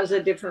everybody has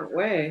a different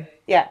way.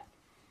 Yeah,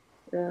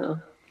 Yeah.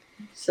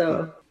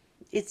 So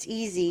it's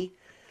easy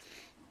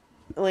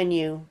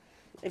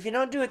if you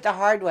don't do it the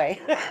hard way.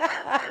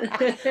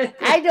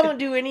 I don't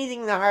do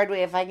anything the hard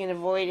way if I can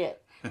avoid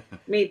it.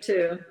 me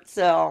too.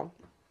 So,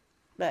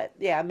 but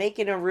yeah,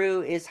 making a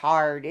roux is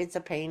hard. It's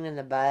a pain in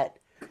the butt.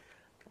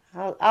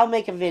 I'll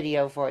make a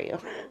video for you.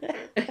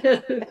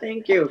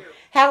 Thank you.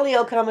 Hallie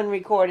will come and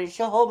record it.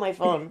 She'll hold my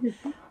phone.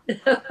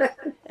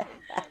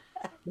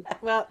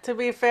 Well, to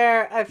be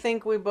fair, I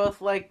think we both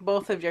like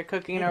both of your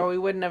cooking, or we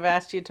wouldn't have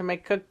asked you to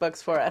make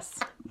cookbooks for us.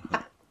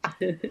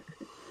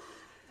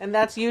 And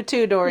that's you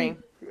too,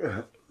 Doreen.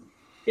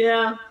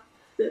 Yeah.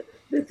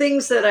 The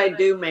things that I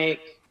do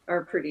make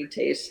are pretty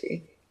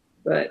tasty,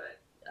 but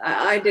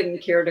I didn't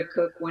care to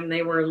cook when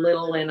they were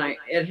little, and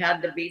it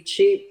had to be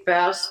cheap,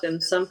 fast,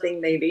 and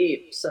something they'd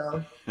eat.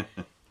 So,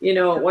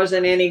 it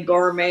wasn't any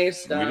gourmet We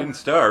stuff. didn't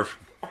starve.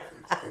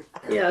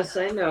 Yes,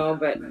 I know,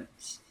 but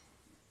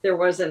there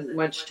wasn't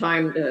much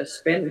time to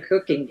spend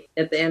cooking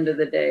at the end of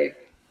the day.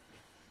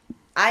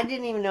 I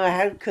didn't even know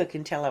how to cook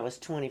until I was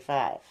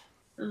 25.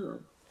 Oh.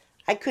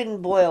 I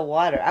couldn't boil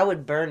water. I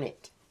would burn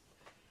it.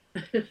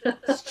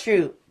 It's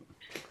true.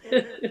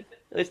 It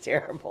was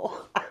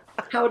terrible.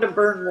 How to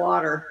burn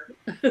water.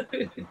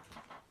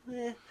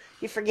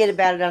 You forget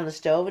about it on the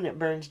stove and it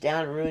burns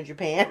down and ruins your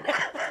pan.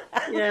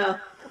 Yeah.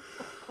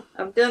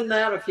 I've done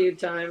that a few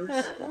times.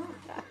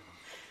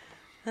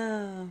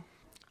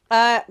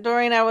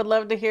 Doreen, I would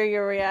love to hear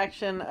your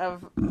reaction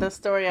of the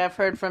story I've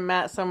heard from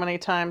Matt so many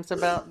times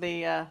about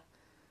the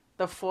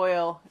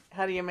foil.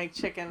 How do you make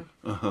chicken?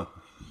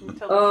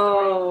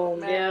 Oh,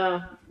 Matt.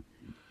 yeah.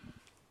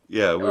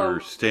 Yeah, we were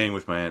staying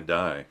with my Aunt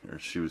Di, or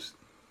she was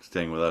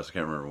staying with us. I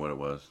can't remember what it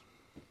was.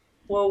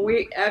 Well,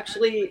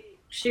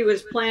 she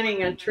was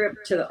planning a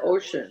trip to the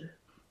ocean.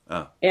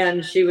 Oh.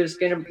 And she was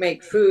going to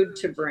make food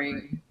to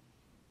bring.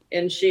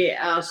 And she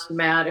asked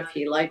Matt if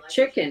he liked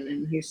chicken,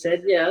 and he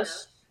said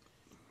yes.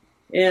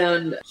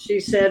 And she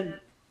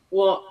said,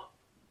 well,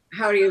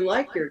 how do you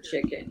like your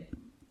chicken?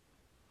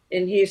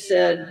 And he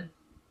said,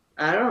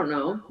 I don't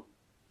know.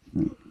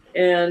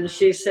 And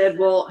she said,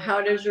 well,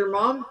 how does your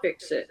mom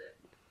fix it?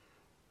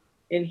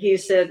 And he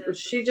said, well,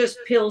 she just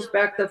peels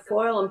back the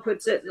foil and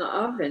puts it in the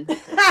oven.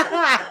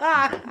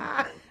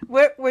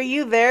 Were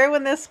you there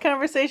when this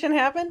conversation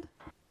happened?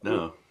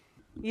 No.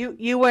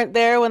 You weren't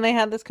there when they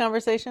had this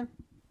conversation?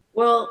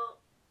 Well,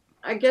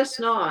 I guess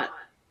not.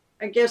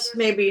 I guess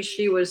maybe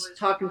she was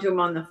talking to him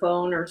on the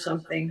phone or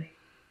something.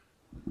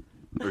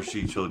 Or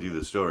she told you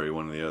the story,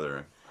 one or the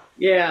other.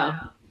 Yeah.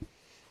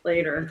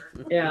 Later.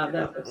 Yeah,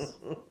 that was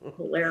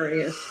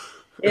hilarious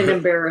and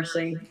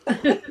embarrassing.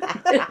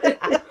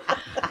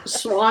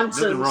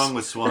 Swanson's. Nothing wrong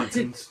with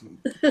Swanson's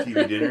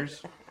TV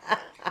dinners.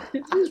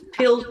 It just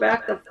peels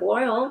back the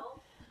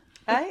foil.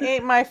 I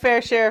ate my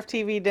fair share of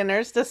TV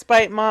dinners,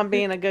 despite Mom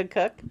being a good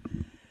cook.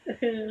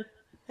 They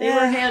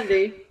were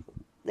handy.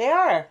 They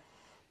are.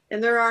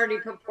 And they're already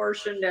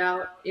proportioned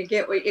out. You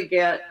get what you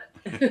get.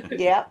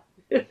 Yep.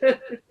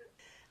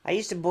 I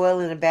used to boil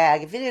in a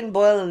bag. If it didn't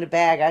boil in a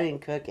bag, I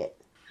didn't cook it.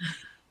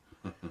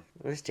 It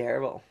was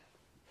terrible.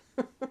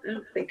 I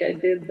don't think I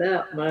did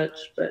that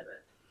much, but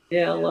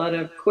yeah, a lot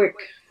of quick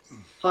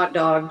hot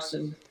dogs.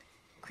 And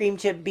Cream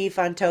chip beef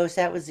on toast,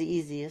 that was the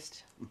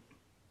easiest.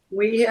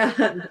 we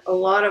had a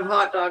lot of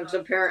hot dogs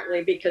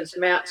apparently because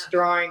Matt's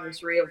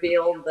drawings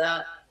revealed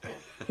that.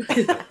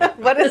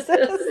 What is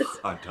this?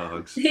 Hot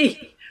dogs.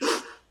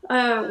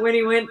 When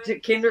he went to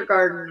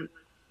kindergarten,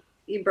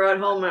 he brought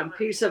home a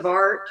piece of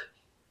art.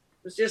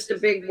 It was just a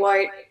big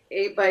white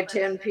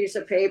 8x10 piece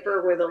of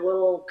paper with a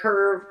little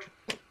curved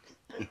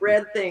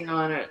red thing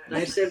on it. And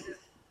I said,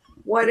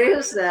 what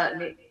is that?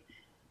 And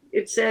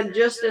it said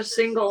just a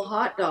single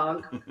hot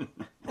dog.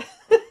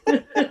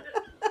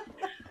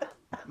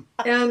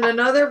 And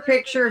another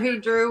picture he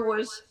drew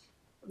was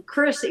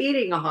Chris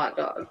eating a hot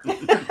dog.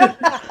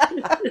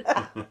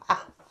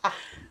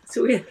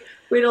 So we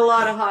had a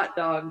lot of hot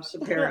dogs,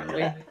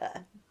 apparently.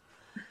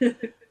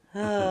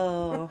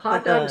 Oh.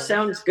 Hot dog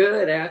sounds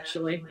good,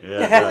 actually.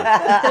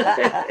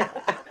 Yeah.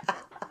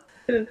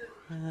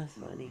 That's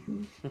funny.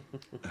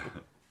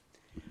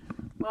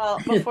 Well,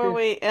 before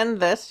we end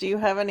this, do you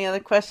have any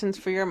other questions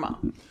for your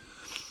mom?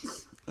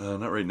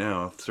 Not right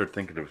now. I'll start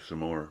thinking of some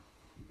more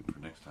for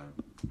next time.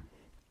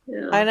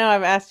 Yeah. I know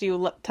I've asked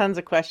you tons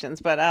of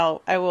questions, but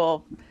I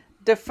will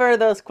defer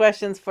those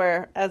questions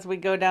for as we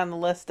go down the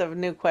list of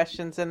new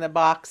questions in the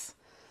box.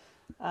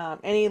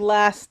 Any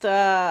last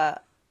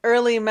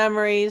early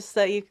memories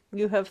that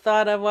you have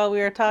thought of while we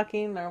were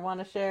talking or want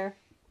to share?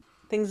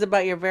 Things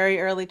about your very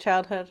early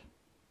childhood?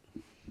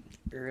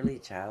 Early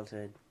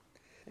childhood.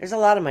 There's a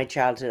lot of my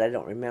childhood I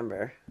don't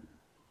remember.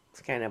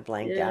 It's kind of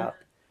blanked Yeah. out.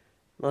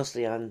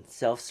 Mostly on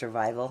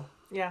self-survival.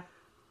 Yeah.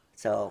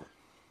 So,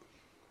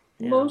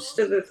 yeah. Most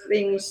of the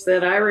things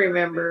that I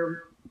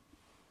remember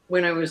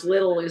when I was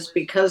little is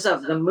because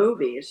of the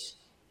movies.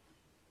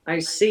 I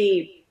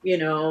see,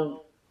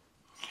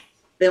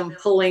 them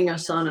pulling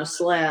us on a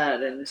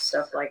sled and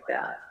stuff like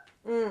that.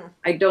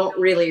 I don't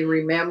really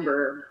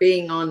remember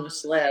being on the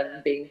sled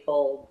and being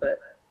pulled,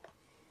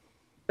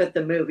 but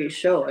the movies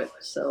show it,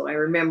 so I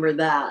remember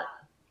that.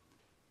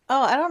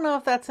 Oh, I don't know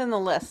if that's in the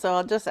list, so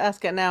I'll just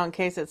ask it now in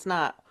case it's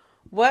not.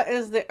 What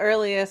is the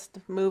earliest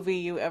movie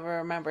you ever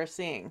remember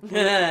seeing?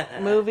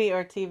 Movie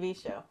or TV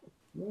show?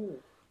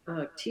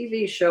 A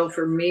TV show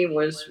for me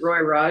was Roy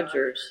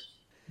Rogers.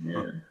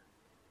 Yeah.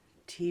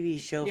 TV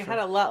show. You had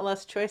a lot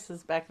less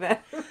choices back then.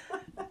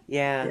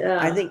 Yeah. Yeah.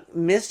 I think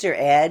Mr.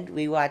 Ed.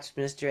 We watched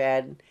Mr.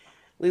 Ed.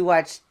 We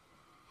watched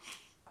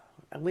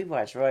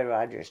Roy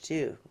Rogers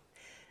too.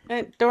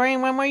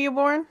 Doreen, when were you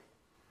born?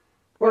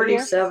 What year?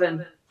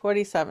 47.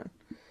 47.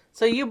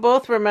 So you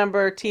both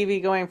remember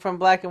TV going from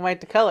black and white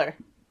to color.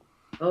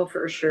 Oh,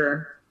 for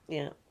sure.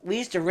 Yeah. We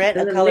used to rent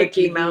And a the color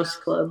Mickey TV. Mouse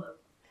Club.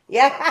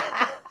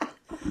 Yeah.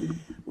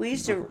 We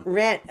used to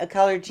rent a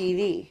color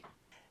TV.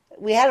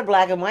 We had a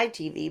black and white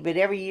TV, but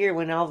every year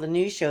when all the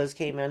new shows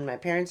came in, my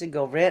parents would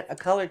go rent a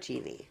color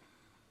TV.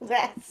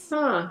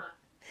 Huh.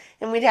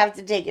 And we'd have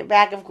to take it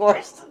back, of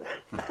course.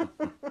 I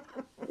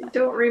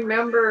don't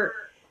remember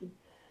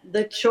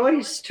the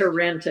choice to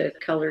rent a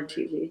color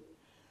TV.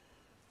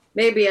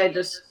 Maybe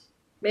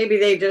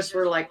they just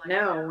were like,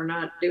 no, we're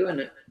not doing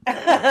it.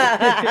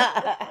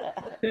 I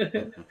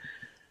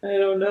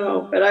don't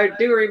know. But I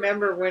do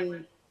remember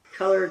when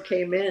color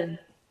came in.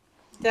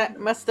 That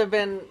must have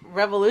been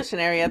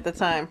revolutionary at the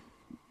time.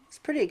 It's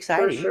pretty For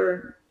exciting.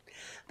 sure.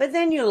 But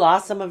then you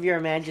lost some of your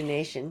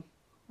imagination.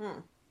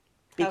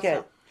 Because,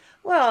 so?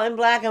 well, in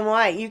black and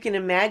white, you can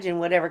imagine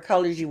whatever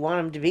colors you want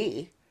them to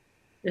be.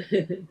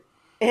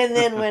 And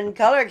then when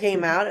color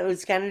came out, it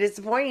was kind of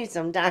disappointing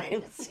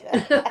sometimes.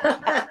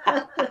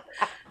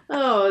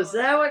 Oh, is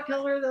that what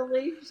color the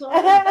leaves are?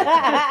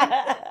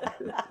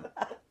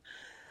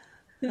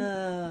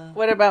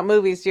 What about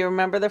movies? Do you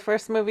remember the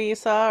first movie you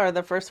saw or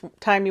the first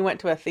time you went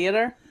to a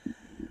theater?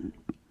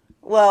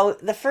 Well,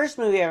 the first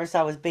movie I ever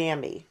saw was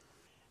Bambi.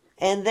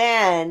 And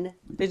then,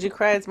 Did you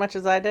cry as much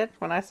as I did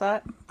when I saw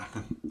it?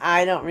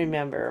 I don't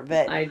remember,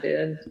 but I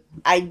did.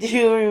 I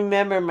do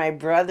remember my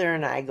brother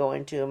and I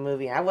going to a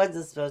movie. I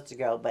wasn't supposed to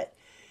go, but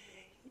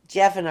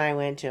Jeff and I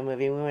went to a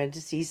movie. We went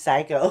to see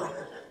Psycho.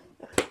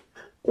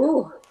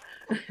 Ooh.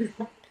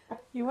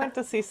 You went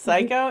to see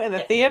Psycho in the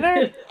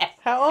theater?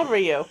 How old were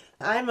you?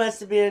 I must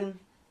have been,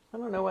 I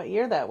don't know what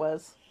year that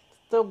was.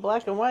 Still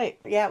black and white.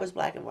 yeah, it was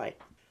black and white.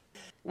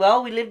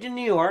 Well, we lived in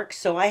New York,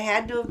 so I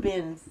had to have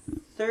been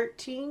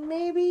 13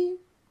 maybe.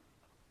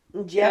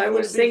 And Yeah, I would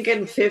was have been-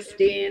 thinking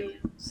 15,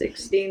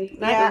 16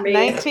 Yeah, for me.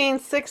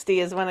 1960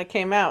 is when it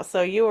came out,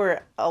 so you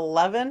were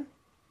 11?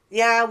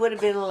 Yeah, I would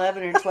have been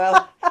 11 or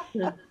 12.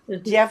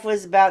 Jeff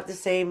was about the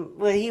same.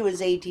 Well, he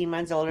was 18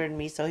 months older than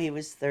me, so he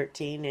was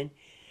 13. And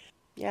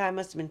yeah, I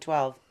must have been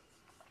 12.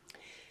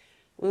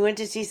 We went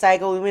to see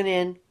Psycho. We went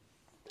in.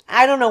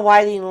 I don't know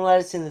why they didn't let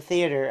us in the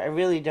theater. I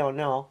really don't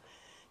know.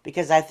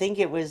 Because I think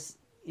it was,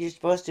 you're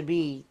supposed to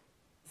be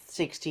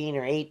 16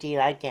 or 18.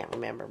 I can't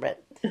remember.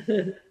 But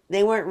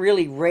they weren't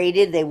really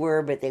rated. They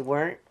were, but they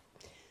weren't.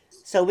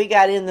 So we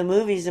got in the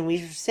movies and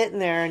we were sitting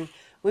there and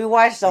we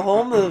watched the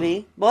whole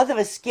movie. Both of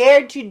us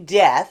scared to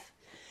death.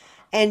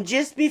 And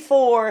just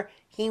before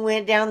he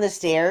went down the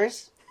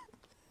stairs,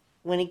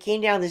 when he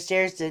came down the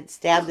stairs to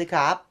stab the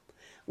cop,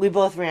 we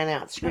both ran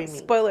out screaming.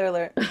 Spoiler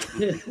alert.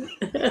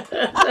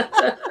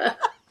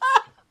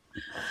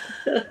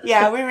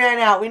 Yeah, we ran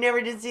out. We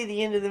never did see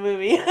the end of the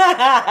movie.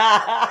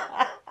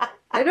 I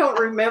don't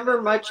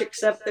remember much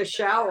except the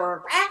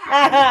shower.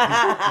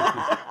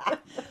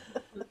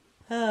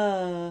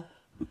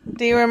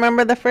 Do you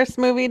remember the first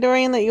movie,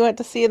 Doreen, that you went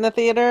to see in the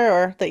theater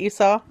or that you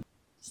saw? I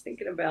was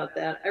thinking about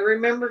that. I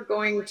remember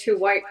going to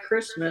White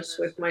Christmas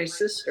with my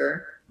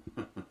sister,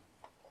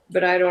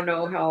 but I don't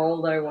know how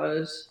old I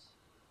was.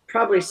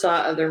 Probably saw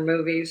other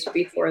movies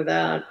before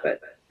that, but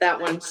that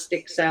one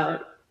sticks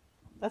out.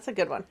 That's a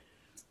good one.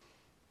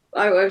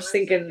 I was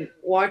thinking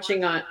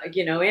watching on,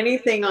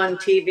 anything on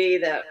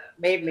TV that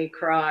made me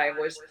cry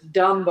was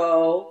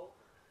Dumbo,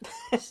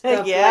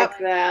 stuff Yep. like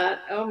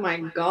that. Oh my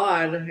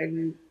God.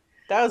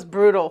 That was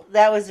brutal.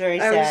 That was very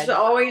I was sad.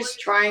 always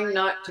trying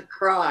not to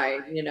cry,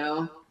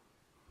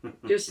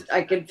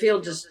 I could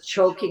feel just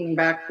choking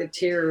back the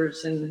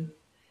tears and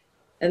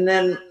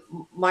then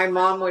my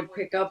mom would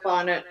pick up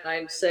on it and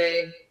I'd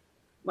say,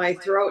 my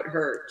throat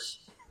hurts.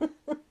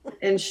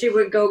 And she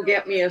would go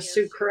get me a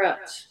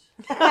Sucrets.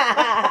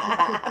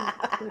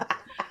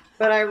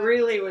 But I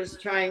really was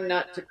trying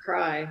not to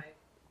cry.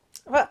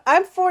 Well,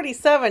 I'm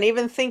 47.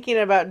 Even thinking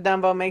about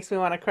Dumbo makes me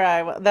want to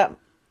cry.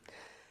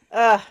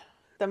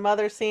 The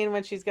mother scene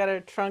when she's got her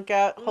trunk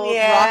out,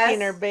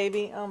 rocking her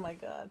baby. Oh my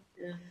God.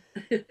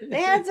 Yeah.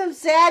 They had some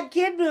sad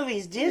kid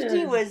movies.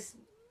 Disney was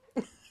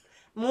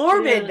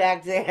morbid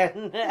back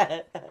then.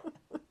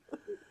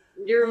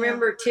 You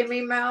remember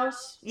Timmy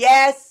Mouse?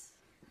 Yes.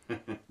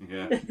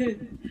 Yeah.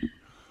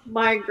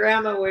 My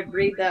grandma would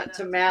read that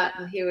to Matt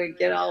and he would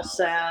get all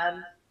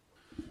sad.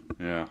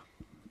 Yeah.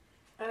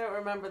 I don't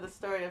remember the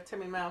story of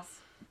Timmy Mouse.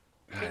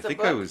 I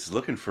think I was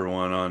looking for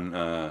one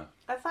on.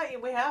 I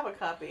thought we have a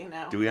copy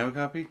now. Do we have a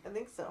copy? I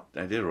think so.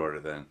 I did order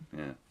then.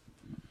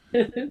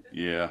 Yeah.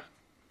 Yeah.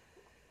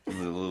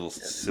 The little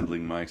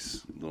sibling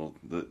mice. I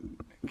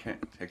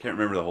can't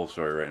remember the whole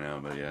story right now,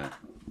 but yeah.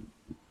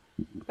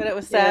 But it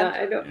was sad.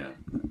 Yeah, I don't. Yeah.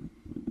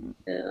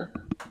 Yeah.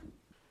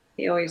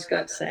 He always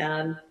got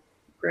sad.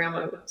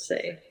 Grandma would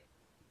say.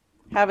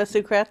 Have a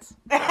Sucrets.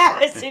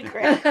 Have a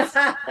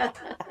Sucrets.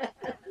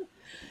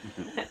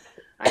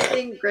 I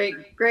think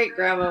great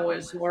grandma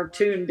was more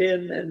tuned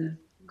in than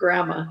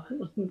grandma.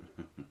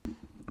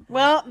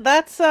 Well,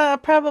 that's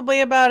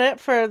probably about it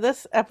for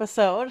this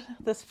episode,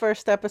 this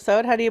first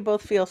episode. How do you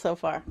both feel so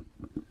far?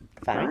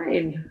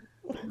 Fine.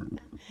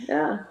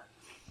 Yeah.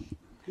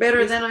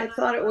 Better than I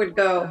thought it would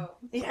go.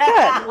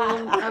 Yeah.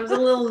 I was a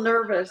little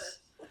nervous.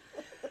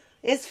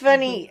 It's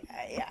funny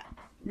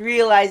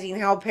realizing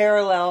how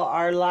parallel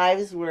our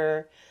lives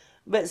were,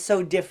 but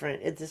so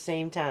different at the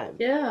same time.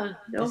 Yeah,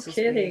 no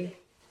kidding.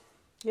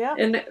 Yeah.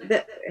 And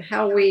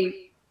how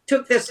we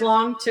took this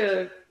long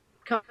to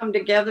come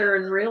together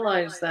and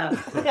realize that.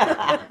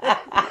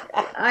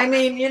 I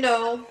mean, you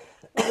know,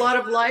 a lot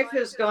of life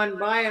has gone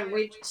by and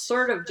we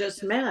sort of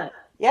just met.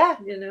 Yeah.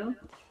 You know?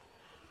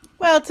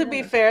 Well, to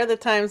be fair, the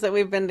times that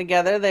we've been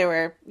together, they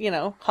were, you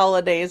know,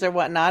 holidays or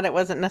whatnot. It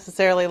wasn't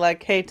necessarily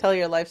like, hey, tell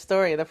your life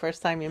story the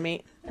first time you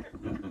meet.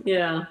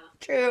 Yeah.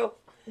 True.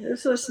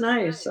 This was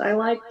nice. I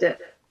liked it.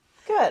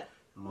 Good.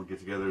 And we'll get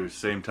together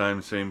same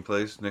time, same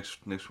place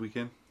next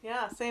weekend.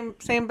 Yeah, same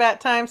bat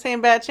time,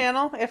 same bat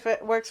channel, if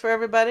it works for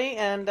everybody.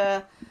 And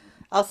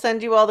I'll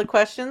send you all the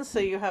questions so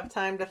you have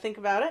time to think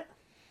about it.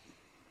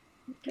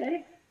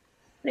 Okay.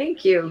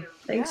 Thank you.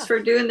 Thanks for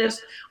doing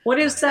this. What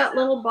is that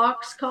little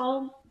box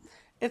called?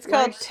 It's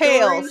called Life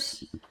Tales.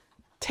 Stories?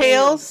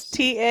 Tales,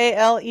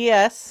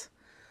 Tales,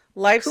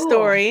 Life Cool.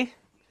 Story,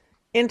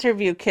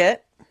 Interview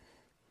Kit.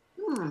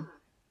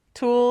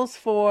 Tools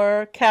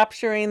for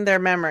capturing their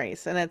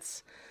memories. And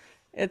it's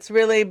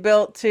really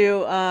built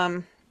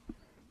to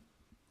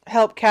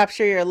help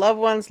capture your loved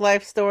one's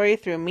life story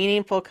through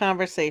meaningful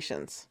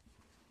conversations.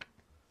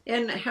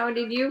 And how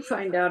did you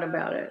find out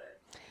about it?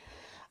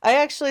 I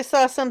actually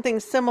saw something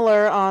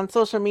similar on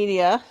social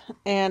media,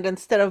 and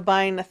instead of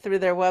buying through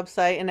their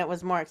website and it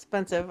was more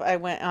expensive, I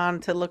went on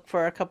to look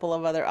for a couple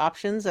of other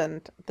options,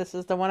 and this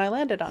is the one I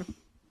landed on.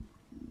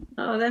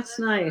 Oh, that's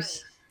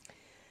nice.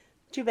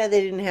 Too bad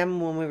they didn't have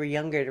them when we were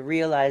younger to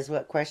realize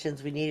what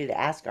questions we needed to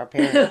ask our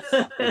parents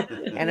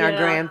and our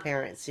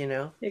grandparents, you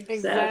know?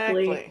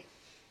 Exactly.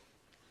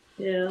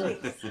 Yeah.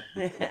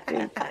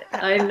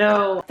 I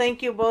know.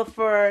 Thank you both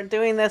for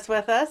doing this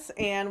with us,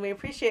 and we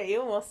appreciate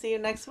you. We'll see you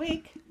next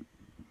week.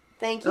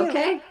 Thank you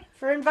Okay.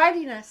 for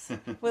inviting us.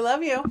 We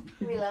love you.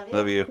 We love you.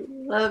 Love you.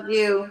 Love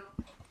you.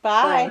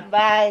 Bye.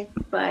 Bye.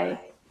 Bye.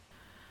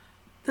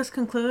 This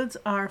concludes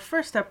our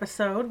first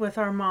episode with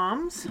our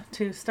moms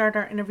to start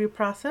our interview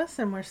process,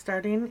 and we're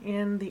starting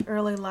in the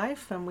early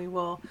life, and we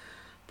will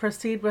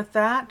proceed with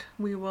that.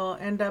 We will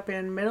end up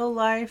in middle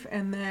life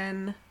and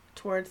then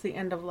towards the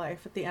end of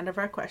life at the end of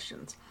our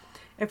questions.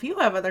 If you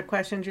have other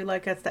questions you'd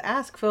like us to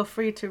ask, feel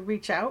free to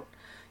reach out.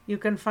 You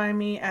can find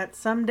me at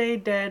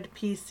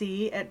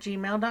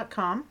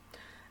somedaydeadpc@gmail.com.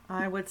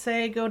 I would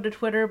say go to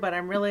Twitter, but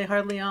I'm really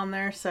hardly on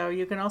there. So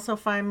you can also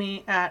find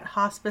me at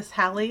Hospice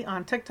Halley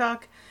on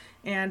TikTok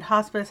and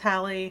Hospice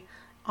Halley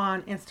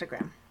on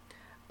Instagram.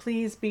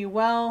 Please be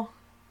well,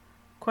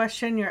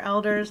 question your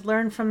elders,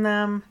 learn from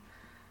them,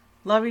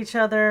 love each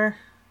other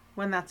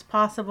when that's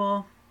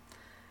possible,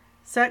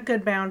 set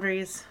good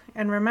boundaries,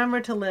 and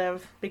remember to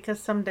live, because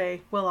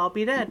someday we'll all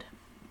be dead.